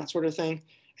litter and that sort of thing.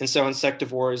 And so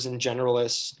insectivores and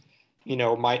generalists,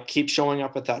 might keep showing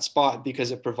up at that spot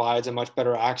because it provides a much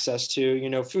better access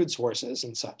to, food sources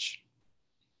and such.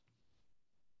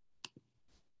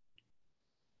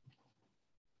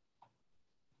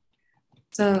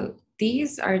 So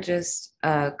these are just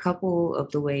a couple of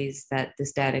the ways that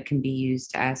this data can be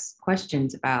used to ask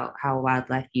questions about how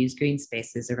wildlife use green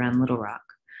spaces around Little Rock.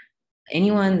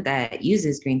 Anyone that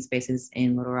uses green spaces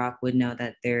in Little Rock would know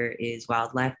that there is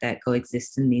wildlife that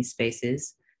coexists in these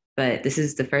spaces, but this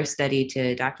is the first study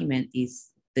to document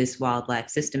this wildlife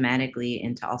systematically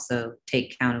and to also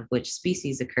take count of which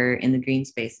species occur in the green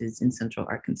spaces in central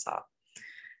Arkansas.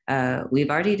 We've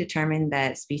already determined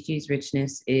that species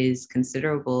richness is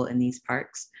considerable in these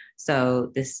parks.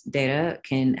 So this data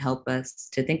can help us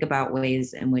to think about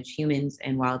ways in which humans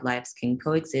and wildlife can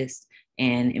coexist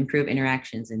and improve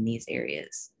interactions in these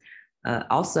areas.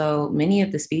 Also, many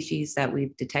of the species that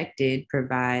we've detected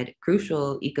provide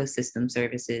crucial ecosystem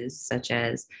services such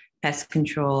as pest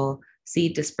control,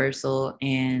 seed dispersal,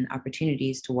 and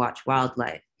opportunities to watch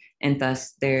wildlife. And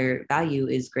thus their value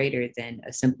is greater than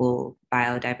a simple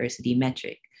biodiversity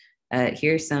metric.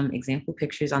 Here's some example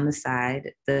pictures on the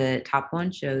side. The top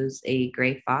one shows a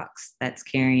gray fox that's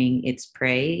carrying its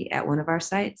prey at one of our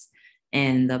sites.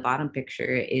 And the bottom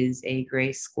picture is a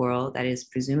gray squirrel that is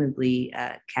presumably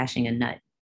caching a nut.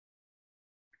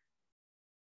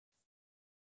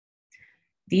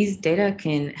 These data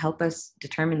can help us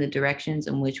determine the directions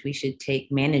in which we should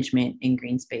take management in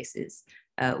green spaces.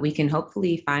 We can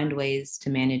hopefully find ways to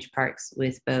manage parks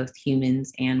with both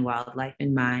humans and wildlife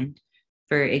in mind.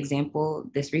 For example,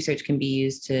 this research can be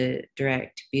used to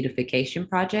direct beautification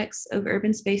projects of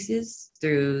urban spaces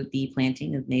through the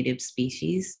planting of native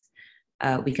species.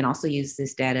 We can also use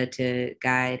this data to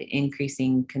guide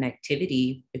increasing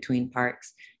connectivity between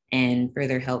parks and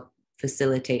further help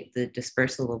facilitate the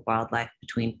dispersal of wildlife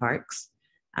between parks.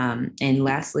 And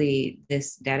lastly,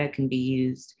 this data can be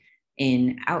used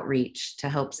in outreach to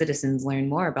help citizens learn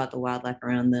more about the wildlife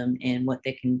around them and what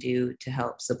they can do to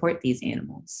help support these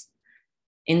animals.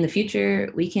 In the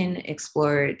future, we can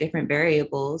explore different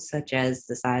variables such as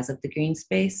the size of the green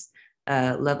space,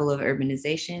 level of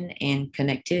urbanization, and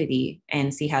connectivity,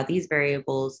 and see how these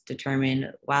variables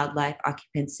determine wildlife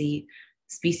occupancy,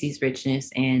 species richness,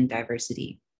 and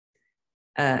diversity.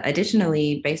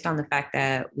 Additionally, based on the fact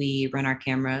that we run our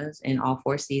cameras in all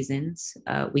 4 seasons,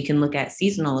 we can look at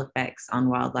seasonal effects on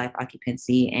wildlife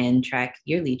occupancy and track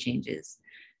yearly changes.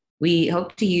 We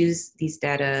hope to use these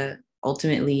data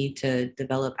ultimately to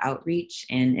develop outreach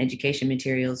and education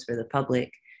materials for the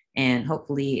public and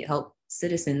hopefully help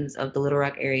citizens of the Little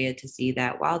Rock area to see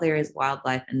that while there is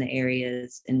wildlife in the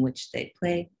areas in which they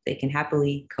play, they can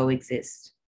happily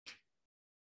coexist.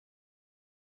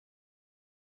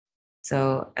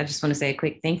 So I just want to say a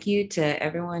quick thank you to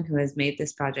everyone who has made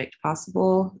this project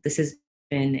possible. This has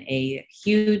been a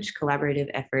huge collaborative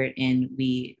effort, and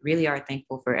we really are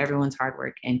thankful for everyone's hard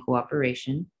work and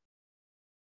cooperation.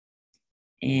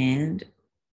 And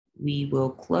we will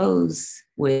close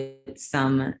with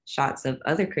some shots of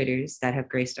other critters that have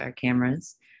graced our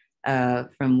cameras.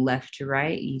 From left to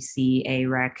right, you see a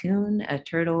raccoon, a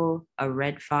turtle, a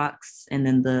red fox, and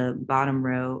then the bottom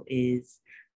row is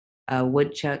a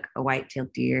woodchuck, a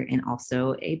white-tailed deer, and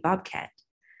also a bobcat.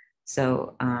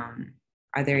 So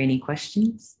are there any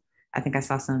questions? I think I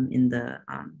saw some in the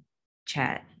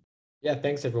chat. Yeah,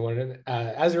 thanks everyone.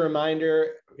 As a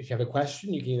reminder, if you have a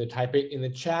question, you can either type it in the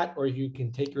chat or you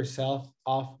can take yourself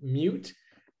off mute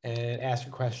and ask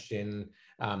your question.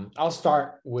 I'll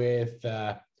start with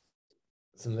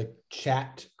some of the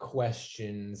chat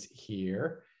questions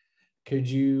here. Could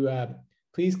you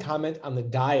please comment on the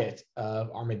diet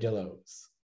of armadillos?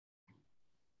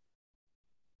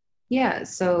 Yeah,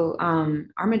 so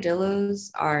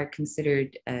armadillos are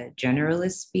considered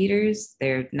generalist feeders.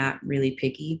 They're not really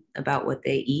picky about what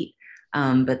they eat,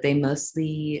 but they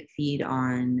mostly feed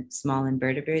on small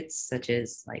invertebrates such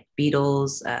as like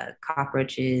beetles,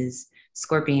 cockroaches,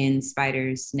 scorpions,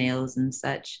 spiders, snails, and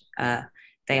such.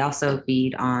 They also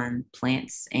feed on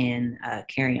plants and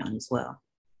carrion as well.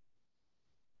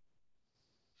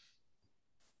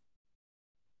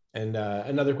 And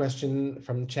another question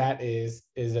from chat is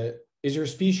your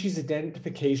species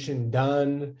identification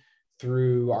done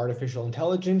through artificial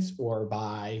intelligence or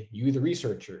by you, the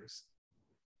researchers?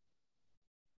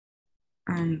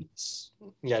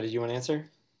 Yeah, did you want to answer?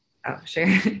 Oh, sure.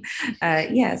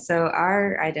 Yeah, so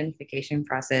our identification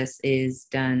process is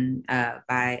done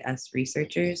by us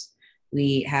researchers.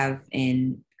 We have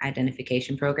an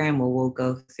identification program where we'll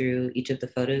go through each of the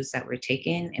photos that were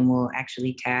taken and we'll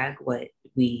actually tag what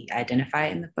we identify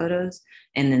in the photos.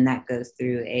 And then that goes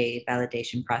through a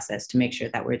validation process to make sure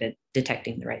that we're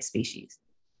detecting the right species.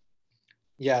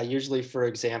 Yeah, usually, for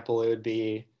example, it would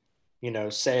be,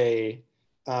 say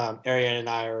Arianne and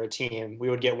I are a team. We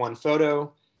would get one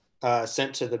photo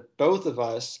sent to the both of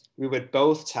us. We would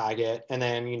both tag it, and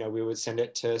then we would send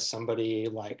it to somebody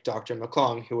like Dr.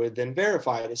 McClung, who would then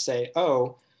verify to say,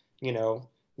 oh,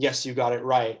 yes, you got it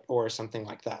right, or something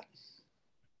like that.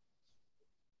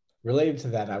 Related to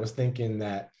that, I was thinking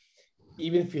that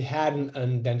even if you had an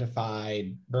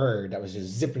unidentified bird that was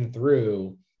just zipping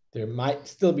through, there might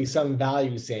still be some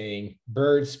value saying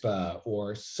bird spa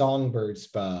or songbird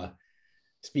spa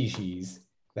species,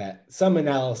 that some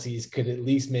analyses could at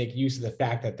least make use of the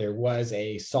fact that there was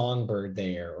a songbird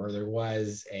there or there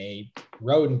was a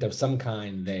rodent of some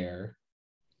kind there.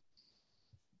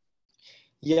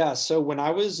 Yeah, so when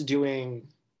I was doing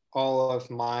all of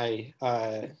my,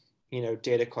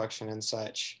 data collection and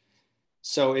such,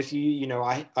 so if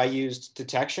I used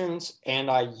detections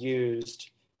and I used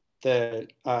the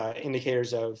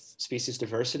indicators of species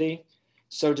diversity.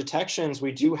 So detections,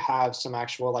 we do have some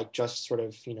actual like just sort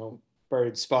of,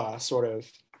 bird spa sort of,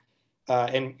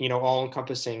 and, all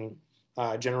encompassing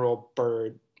general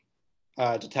bird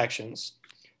detections.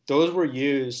 Those were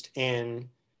used in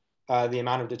the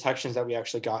amount of detections that we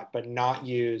actually got, but not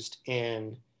used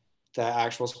in the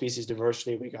actual species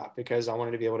diversity we got, because I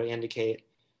wanted to be able to indicate,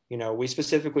 we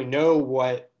specifically know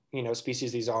what,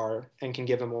 species these are and can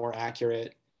give a more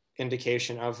accurate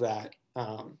indication of that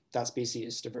that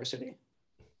species diversity.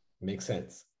 Makes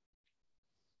sense.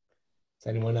 Does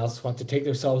anyone else want to take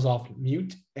themselves off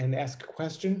mute and ask a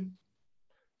question?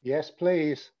 Yes,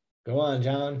 please. Go on,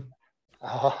 John.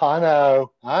 Oh,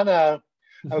 I know.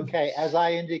 Okay, as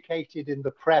I indicated in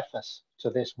the preface to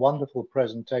this wonderful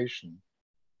presentation,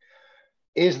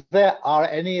 are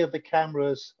any of the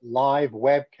cameras live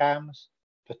webcams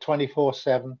for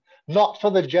 24/7, not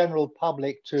for the general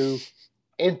public to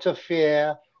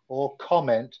interfere or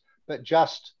comment, but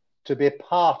just to be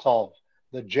part of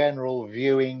the general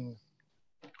viewing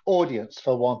audience,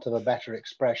 for want of a better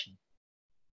expression?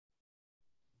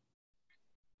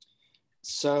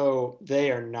 So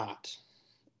they are not.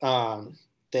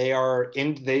 They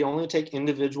only take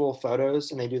individual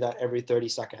photos, and they do that every 30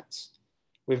 seconds.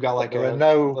 We've got like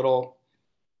little,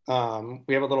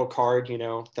 we have a little card,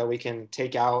 that we can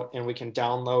take out and we can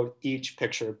download each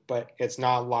picture, but it's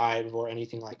not live or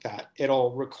anything like that.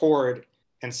 It'll record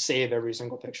and save every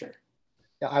single picture.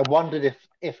 Yeah, I wondered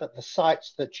if at the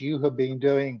sites that you have been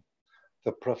doing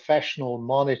the professional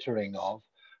monitoring of,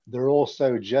 there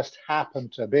also just happen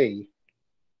to be,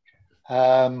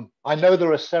 I know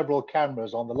there are several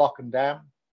cameras on the lock and dam,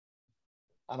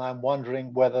 and I'm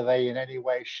wondering whether they in any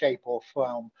way, shape or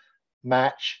form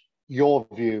match your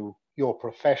view, your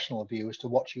professional view as to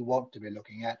what you want to be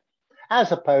looking at,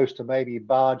 as opposed to maybe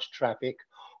barge traffic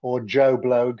or Joe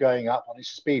Blow going up on his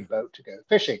speedboat to go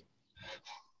fishing.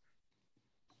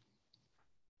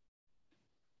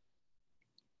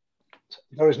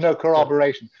 There is no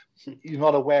corroboration. You're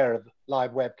not aware of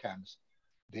live webcams.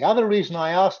 The other reason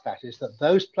I ask that is that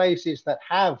those places that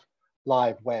have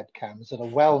live webcams that are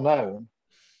well known,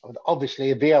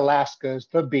 obviously the Alaskas,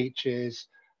 the beaches,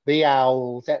 the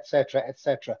owls,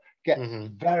 etc., get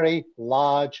very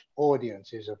large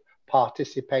audiences of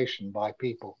participation by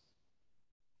people.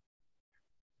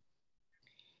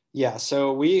 Yeah,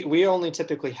 so we only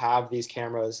typically have these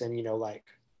cameras, and like,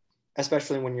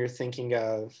 especially when you're thinking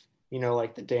of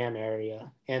like the dam area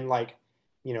and like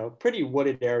pretty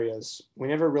wooded areas, we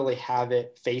never really have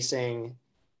it facing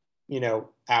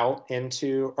out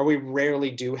into, or we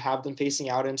rarely do have them facing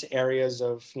out into areas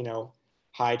of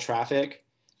high traffic.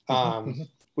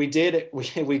 We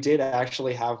did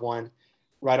actually have one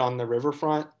right on the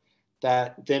riverfront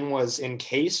that then was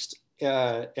encased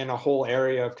in a whole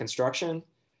area of construction.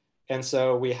 And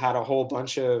so we had a whole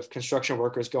bunch of construction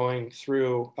workers going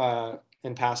through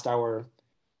and past our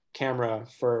camera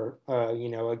for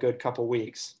a good couple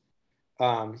weeks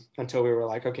until we were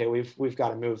like, okay, we've got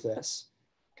to move this.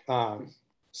 So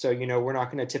we're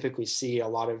not going to typically see a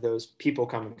lot of those people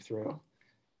coming through.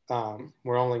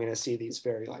 We're only going to see these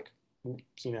very like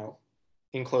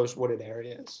enclosed wooded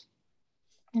areas.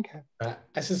 Okay.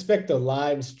 I suspect the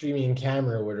live streaming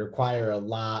camera would require a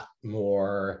lot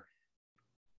more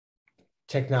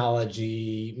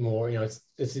technology more,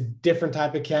 it's a different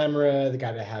type of camera. They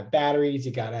got to have batteries.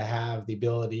 You got to have the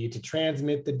ability to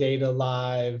transmit the data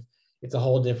live. It's a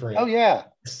whole different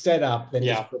setup than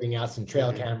just putting out some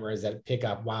trail cameras that pick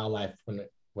up wildlife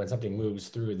when something moves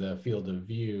through the field of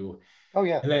view. Oh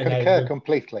yeah, and then concur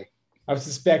completely. I would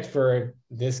suspect for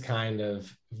this kind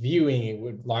of viewing, it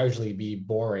would largely be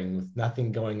boring with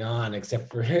nothing going on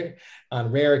except for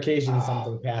on rare occasions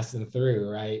something passing through,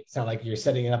 right? It's not like you're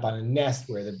setting it up on a nest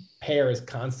where the pair is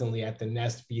constantly at the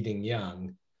nest feeding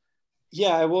young.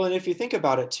 Yeah, well, and if you think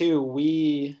about it too,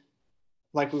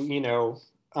 like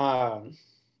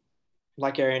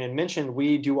Arianne had mentioned,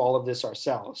 we do all of this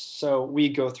ourselves. So we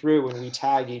go through and we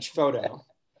tag each photo.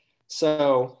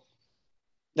 So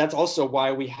that's also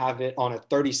why we have it on a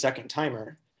 30-second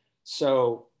timer.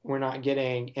 So we're not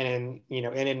getting an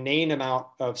inane amount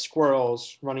of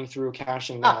squirrels running through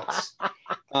caching nuts,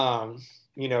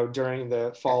 during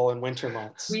the fall and winter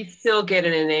months. We still get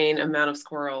an inane amount of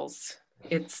squirrels.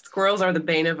 Squirrels are the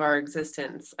bane of our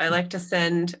existence. I like to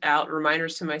send out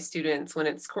reminders to my students when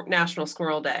it's National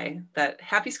Squirrel Day, that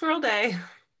happy Squirrel Day,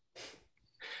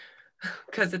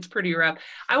 because it's pretty rough.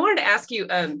 I wanted to ask you,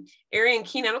 Arianne,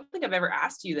 Keane, I don't think I've ever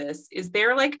asked you this. Is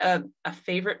there like a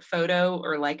favorite photo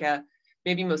or like a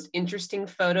maybe most interesting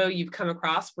photo you've come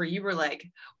across where you were like,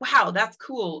 wow, that's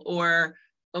cool, or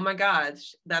oh my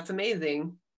gosh, that's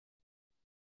amazing?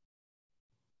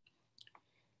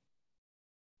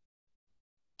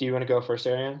 Do you want to go first,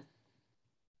 Arianne?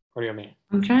 Or do you want me?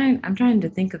 I'm trying to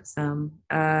think of some.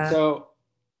 So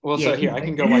here, I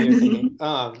can go while you're thinking.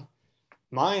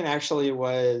 Mine actually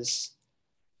was,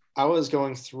 I was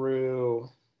going through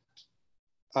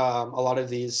a lot of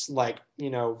these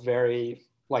very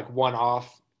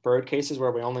one-off bird cases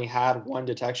where we only had one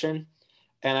detection.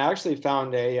 And I actually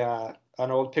found an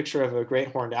old picture of a great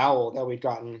horned owl that we'd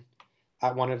gotten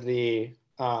at one of the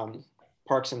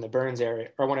parks in the Burns area,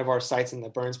 or one of our sites in the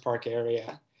Burns Park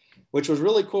area, which was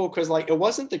really cool because it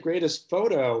wasn't the greatest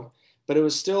photo, but it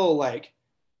was still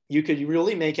you could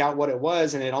really make out what it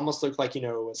was, and it almost looked like it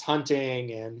was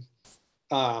hunting. And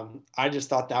I just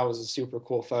thought that was a super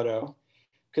cool photo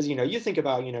because you think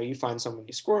about you find so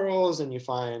many squirrels and you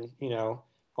find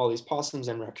all these possums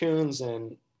and raccoons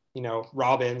and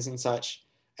robins and such,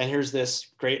 and here's this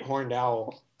great horned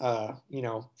owl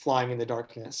flying in the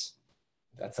darkness.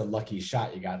 That's a lucky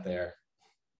shot you got there.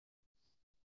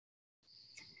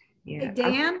 Yeah. Hey,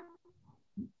 Dan,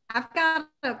 I've got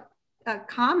a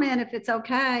comment if it's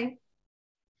okay.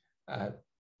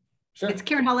 Sure. It's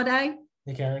Karen Holiday.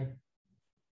 Hey, Karen.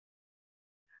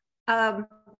 I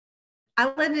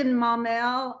live in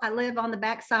Mammal. I live on the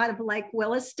backside of Lake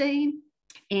Willistine,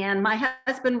 and my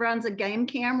husband runs a game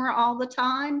camera all the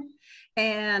time.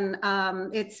 And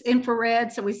it's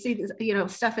infrared, so we see this,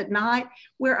 stuff at night.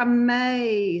 We're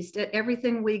amazed at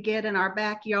everything we get in our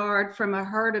backyard, from a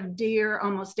herd of deer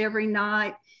almost every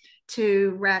night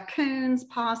to raccoons,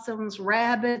 possums,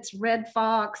 rabbits, red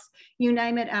fox, you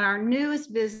name it. And our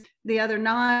newest visit the other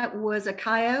night was a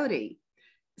coyote.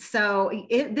 So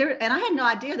and I had no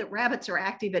idea that rabbits are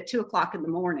active at 2 o'clock in the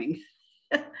morning.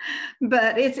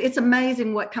 But it's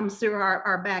amazing what comes through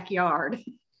our backyard.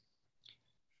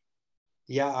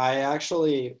 Yeah,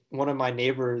 one of my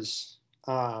neighbors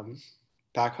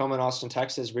back home in Austin,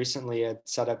 Texas, recently had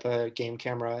set up a game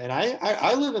camera, and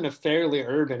I live in a fairly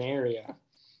urban area.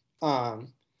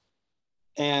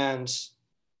 And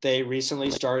they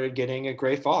recently started getting a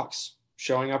gray fox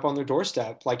showing up on their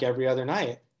doorstep like every other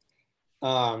night.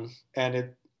 And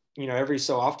it, every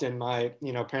so often my,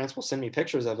 parents will send me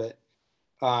pictures of it.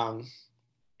 And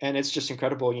it's just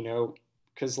incredible,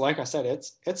 because like I said,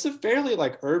 it's a fairly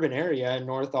urban area in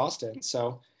North Austin.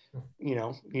 So,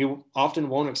 you often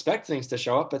won't expect things to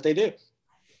show up, but they do.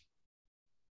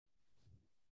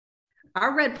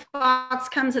 Our red fox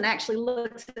comes and actually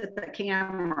looks at the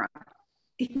camera.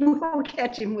 We'll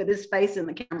catch him with his face in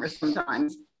the camera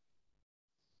sometimes.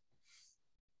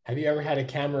 Have you ever had a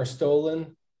camera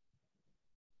stolen?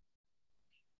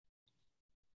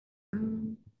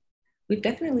 We've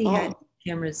definitely had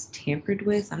cameras tampered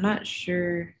with. I'm not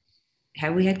sure.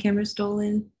 Have we had cameras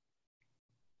stolen?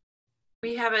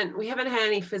 We haven't had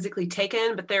any physically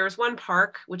taken, but there was one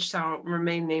park, which shall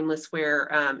remain nameless,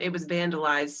 where it was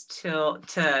vandalized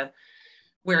to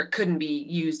where it couldn't be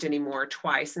used anymore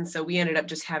twice. And so we ended up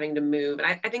just having to move.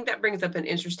 And I think that brings up an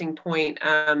interesting point.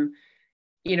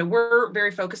 We're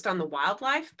very focused on the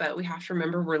wildlife, but we have to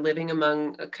remember we're living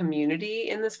among a community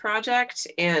in this project.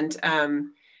 And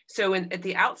So at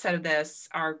the outset of this,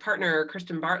 our partner,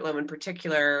 Kristen Bartlow in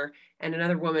particular, and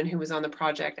another woman who was on the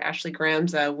project, Ashley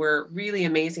Gramza, were really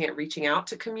amazing at reaching out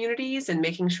to communities and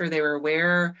making sure they were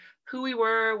aware who we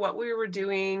were, what we were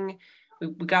doing.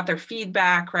 We got their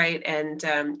feedback, right? And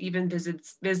even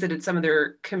visited some of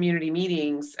their community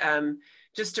meetings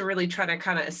just to really try to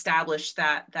kind of establish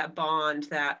that bond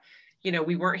that, you know,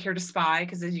 we weren't here to spy,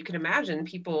 because as you can imagine,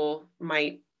 people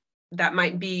that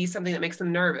might be something that makes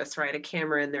them nervous, right? A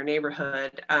camera in their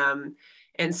neighborhood.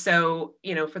 And so,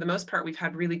 you know, for the most part, we've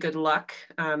had really good luck.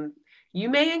 You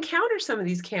may encounter some of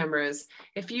these cameras.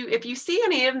 If you see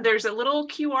any of them, there's a little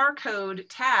QR code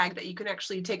tag that you can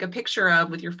actually take a picture of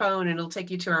with your phone, and it'll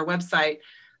take you to our website.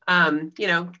 You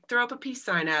know, throw up a peace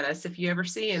sign at us if you ever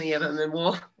see any of them, and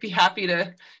we'll be happy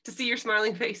to see your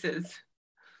smiling faces.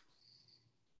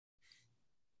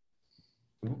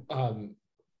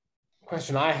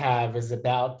 Question I have is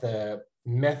about the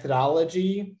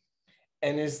methodology,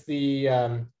 and is the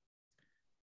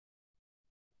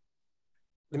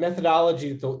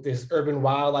methodology this Urban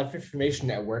Wildlife Information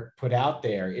Network put out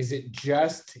there, is it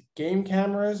just game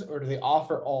cameras, or do they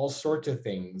offer all sorts of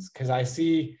things? Because I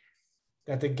see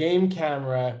that the game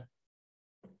camera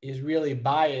is really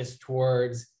biased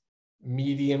towards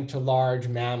medium to large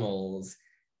mammals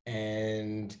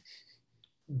and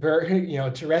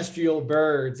terrestrial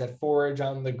birds that forage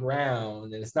on the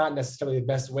ground, and it's not necessarily the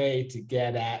best way to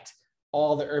get at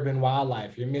all the urban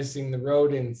wildlife. You're missing the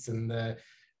rodents and the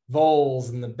voles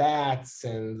and the bats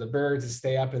and the birds that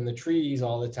stay up in the trees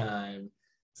all the time.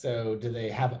 So do they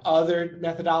have other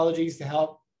methodologies to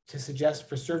help to suggest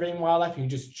for surveying wildlife? You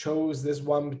just chose this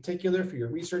one particular for your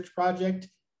research project?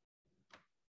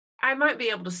 I might be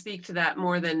able to speak to that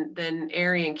more than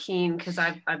Arianne Keane, because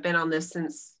I've been on this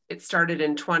since it started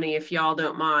in 20, if y'all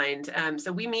don't mind.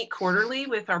 So we meet quarterly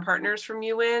with our partners from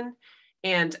UN,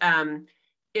 and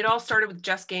it all started with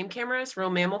just game cameras, real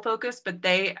mammal focused, but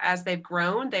as they've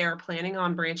grown, they are planning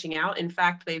on branching out. In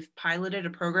fact, they've piloted a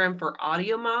program for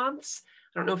audio moths.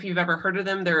 I don't know if you've ever heard of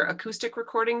them. They're acoustic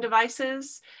recording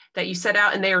devices that you set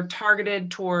out, and they are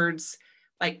targeted towards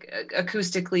like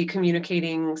acoustically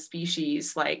communicating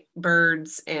species like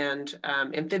birds and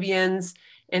amphibians.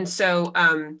 And so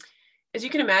as you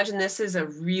can imagine, this is a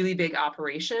really big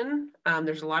operation.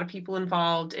 There's a lot of people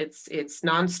involved. It's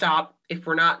nonstop. If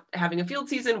we're not having a field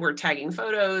season, we're tagging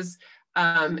photos.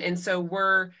 And so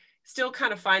we're still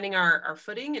kind of finding our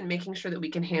footing and making sure that we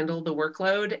can handle the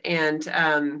workload. And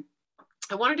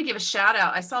I wanted to give a shout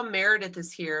out. I saw Meredith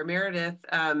is here. Meredith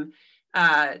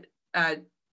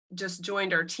just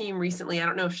joined our team recently. I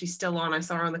don't know if she's still on. I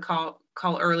saw her on the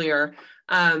call earlier.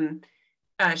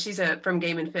 She's from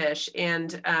Game and Fish,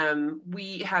 and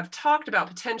we have talked about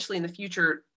potentially in the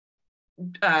future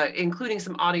including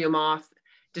some audio moth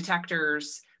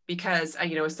detectors, because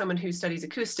as someone who studies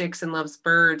acoustics and loves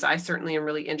birds, I certainly am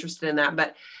really interested in that,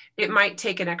 but it might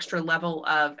take an extra level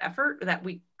of effort that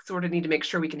we sort of need to make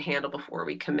sure we can handle before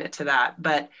we commit to that.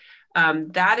 But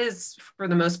that is, for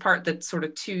the most part, the sort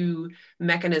of two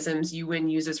mechanisms UN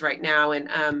uses right now.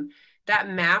 And that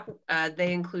map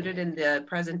they included in the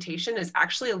presentation is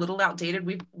actually a little outdated.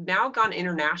 We've now gone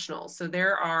international. So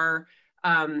there are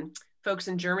folks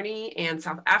in Germany and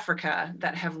South Africa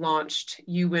that have launched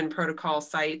UN protocol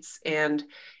sites. And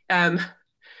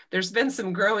there's been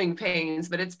some growing pains,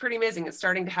 but it's pretty amazing. It's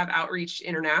starting to have outreach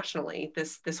internationally,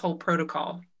 this whole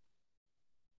protocol.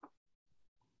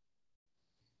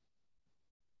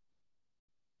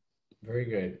 Very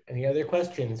good. Any other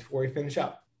questions before we finish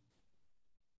up?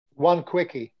 One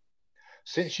quickie.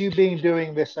 Since you've been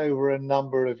doing this over a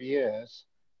number of years,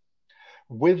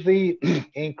 with the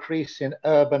increase in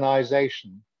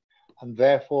urbanization, and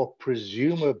therefore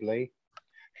presumably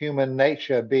human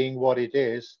nature being what it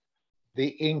is, the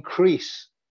increase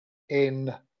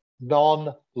in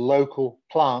non-local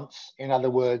plants, in other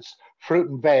words, fruit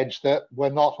and veg that were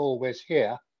not always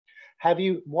here,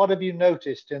 what have you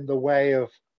noticed in the way of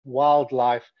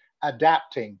wildlife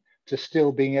adapting to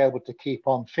still being able to keep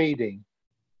on feeding?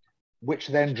 Which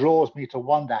then draws me to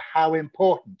wonder how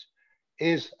important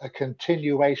is a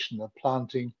continuation of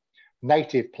planting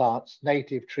native plants,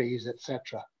 native trees,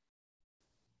 etc.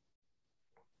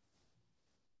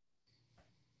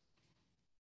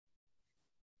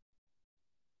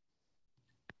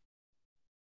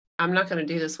 I'm not going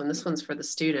to do this one. This one's for the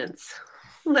students.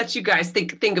 I'll let you guys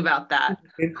think about that.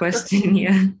 Good question.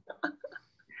 Yeah.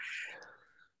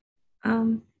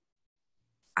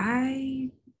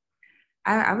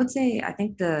 I would say I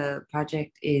think the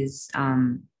project is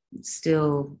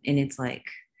still in its like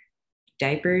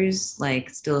diapers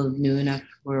like still new enough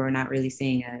where we're not really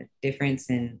seeing a difference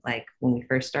in like when we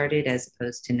first started as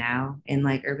opposed to now in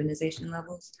like urbanization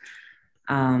levels.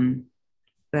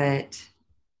 But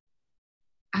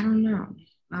I don't know.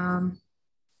 I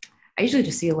usually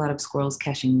just see a lot of squirrels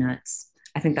catching nuts.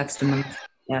 I think that's the most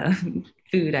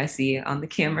food I see on the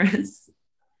cameras.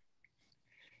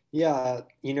 Yeah,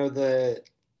 you know, the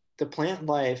plant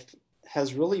life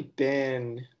has really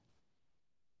been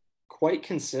quite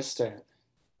consistent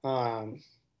over,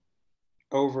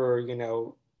 you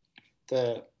know,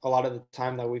 a lot of the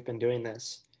time that we've been doing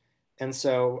this. And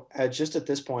so just at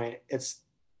this point, it's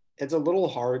a little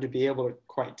hard to be able to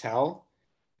quite tell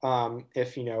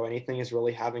if, you know, anything is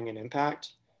really having an impact.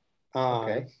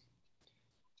 Okay.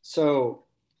 So,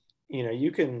 you know,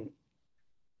 you can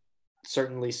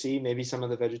certainly see maybe some of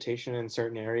the vegetation in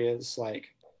certain areas like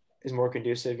is more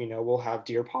conducive. You know, we'll have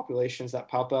deer populations that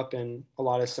pop up in a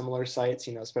lot of similar sites,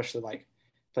 you know, especially like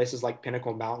places like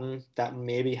Pinnacle Mountain that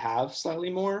maybe have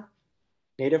slightly more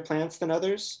native plants than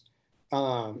others.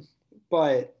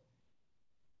 But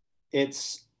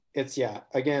it's yeah,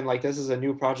 again, like this is a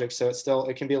new project, so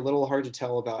it can be a little hard to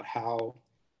tell about how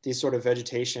these sort of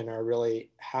vegetation are really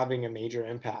having a major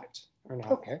impact or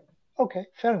not. Okay,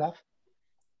 fair enough.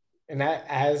 And that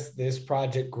as this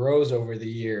project grows over the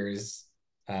years,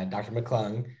 Dr.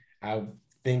 McClung, I'm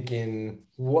thinking,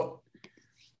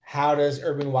 how does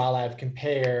urban wildlife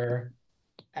compare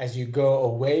as you go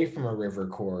away from a river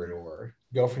corridor,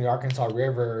 go from the Arkansas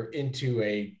River into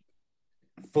a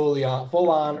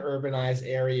full-on urbanized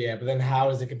area, but then how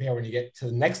does it compare when you get to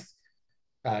the next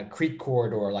creek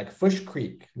corridor, like Fush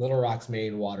Creek, Little Rock's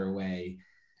main waterway?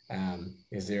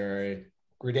 Is there a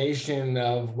gradation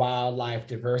of wildlife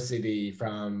diversity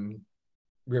from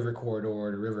river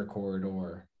corridor to river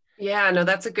corridor? Yeah, no,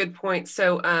 that's a good point.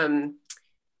 So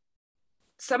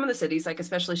some of the cities, like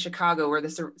especially Chicago, where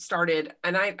this started,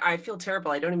 and I feel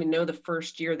terrible. I don't even know the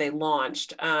first year they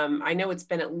launched. I know it's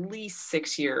been at least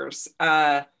 6 years.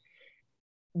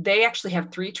 They actually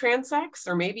have 3 transects,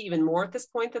 or maybe even more at this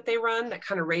point, that they run that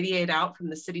kind of radiate out from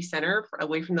the city center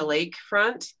away from the lake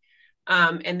front.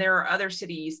 And there are other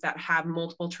cities that have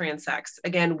multiple transects.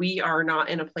 Again, we are not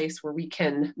in a place where we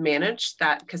can manage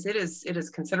that because it is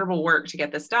considerable work to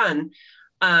get this done.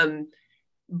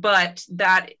 But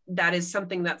that is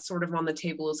something that's sort of on the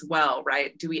table as well,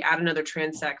 right? Do we add another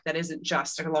transect that isn't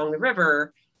just along the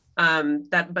river,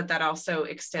 but that also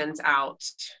extends out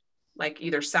like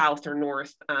either south or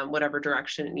north, whatever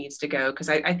direction it needs to go? Because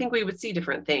I think we would see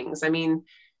different things. I mean,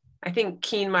 I think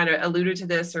Keane might have alluded to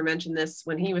this or mentioned this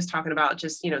when he was talking about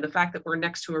just, you know, the fact that we're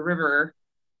next to a river.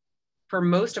 For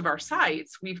most of our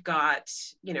sites, we've got,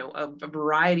 you know, a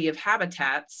variety of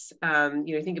habitats.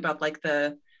 You know, think about like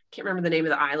can't remember the name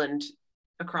of the island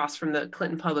across from the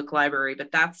Clinton Public Library,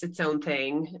 but that's its own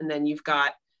thing. And then you've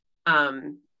got,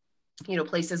 you know,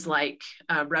 places like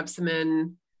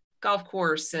Rebsamen Golf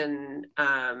Course and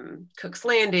Cook's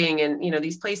Landing. And, you know,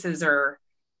 these places are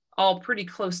all pretty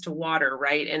close to water,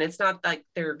 right? And it's not like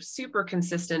they're super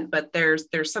consistent, but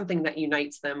there's something that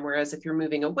unites them. Whereas if you're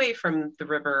moving away from the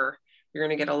river, you're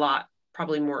going to get a lot,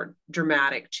 probably more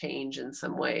dramatic change in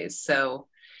some ways. So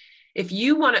if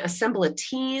you want to assemble a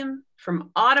team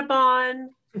from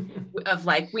Audubon of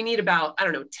like, we need about, I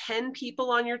don't know, 10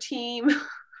 people on your team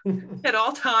at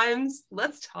all times,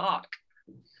 let's talk.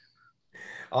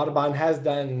 Audubon has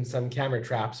done some camera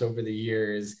traps over the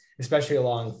years, especially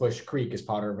along Fush Creek as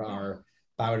part of our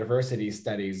biodiversity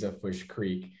studies of Fush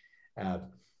Creek.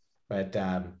 But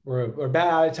we're about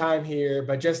out of time here,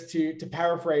 but just to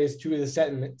paraphrase 2 of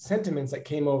the sentiments that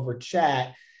came over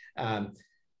chat,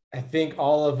 I think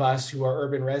all of us who are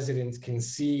urban residents can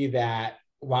see that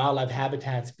wildlife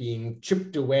habitats being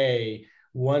chipped away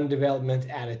one development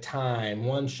at a time,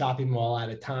 one shopping mall at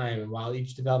a time. And while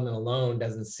each development alone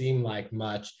doesn't seem like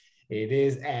much, it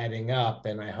is adding up.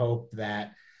 And I hope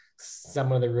that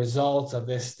some of the results of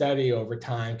this study over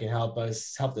time can help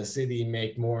the city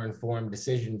make more informed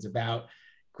decisions about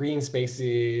green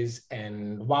spaces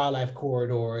and wildlife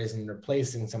corridors and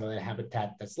replacing some of the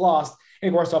habitat that's lost. And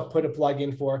of course, I'll put a plug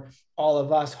in for all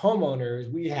of us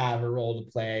homeowners. We have a role to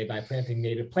play by planting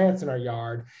native plants in our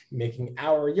yard, making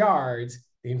our yards,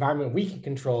 the environment we can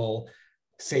control,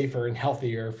 safer and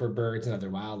healthier for birds and other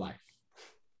wildlife.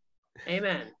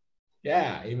 Amen.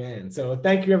 Yeah, amen. So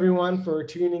thank you everyone for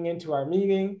tuning into our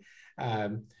meeting.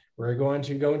 We're going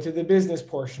to go into the business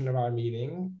portion of our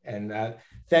meeting. And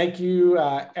thank you,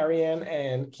 Arianne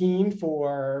and Keane,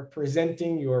 for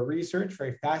presenting your research.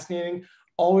 Very fascinating.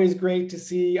 Always great to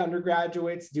see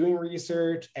undergraduates doing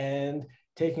research and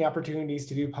taking opportunities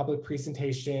to do public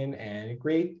presentation, and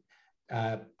great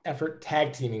effort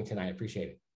tag teaming tonight. Appreciate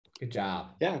it. Good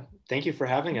job. Yeah, thank you for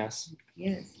having us.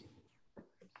 Yes.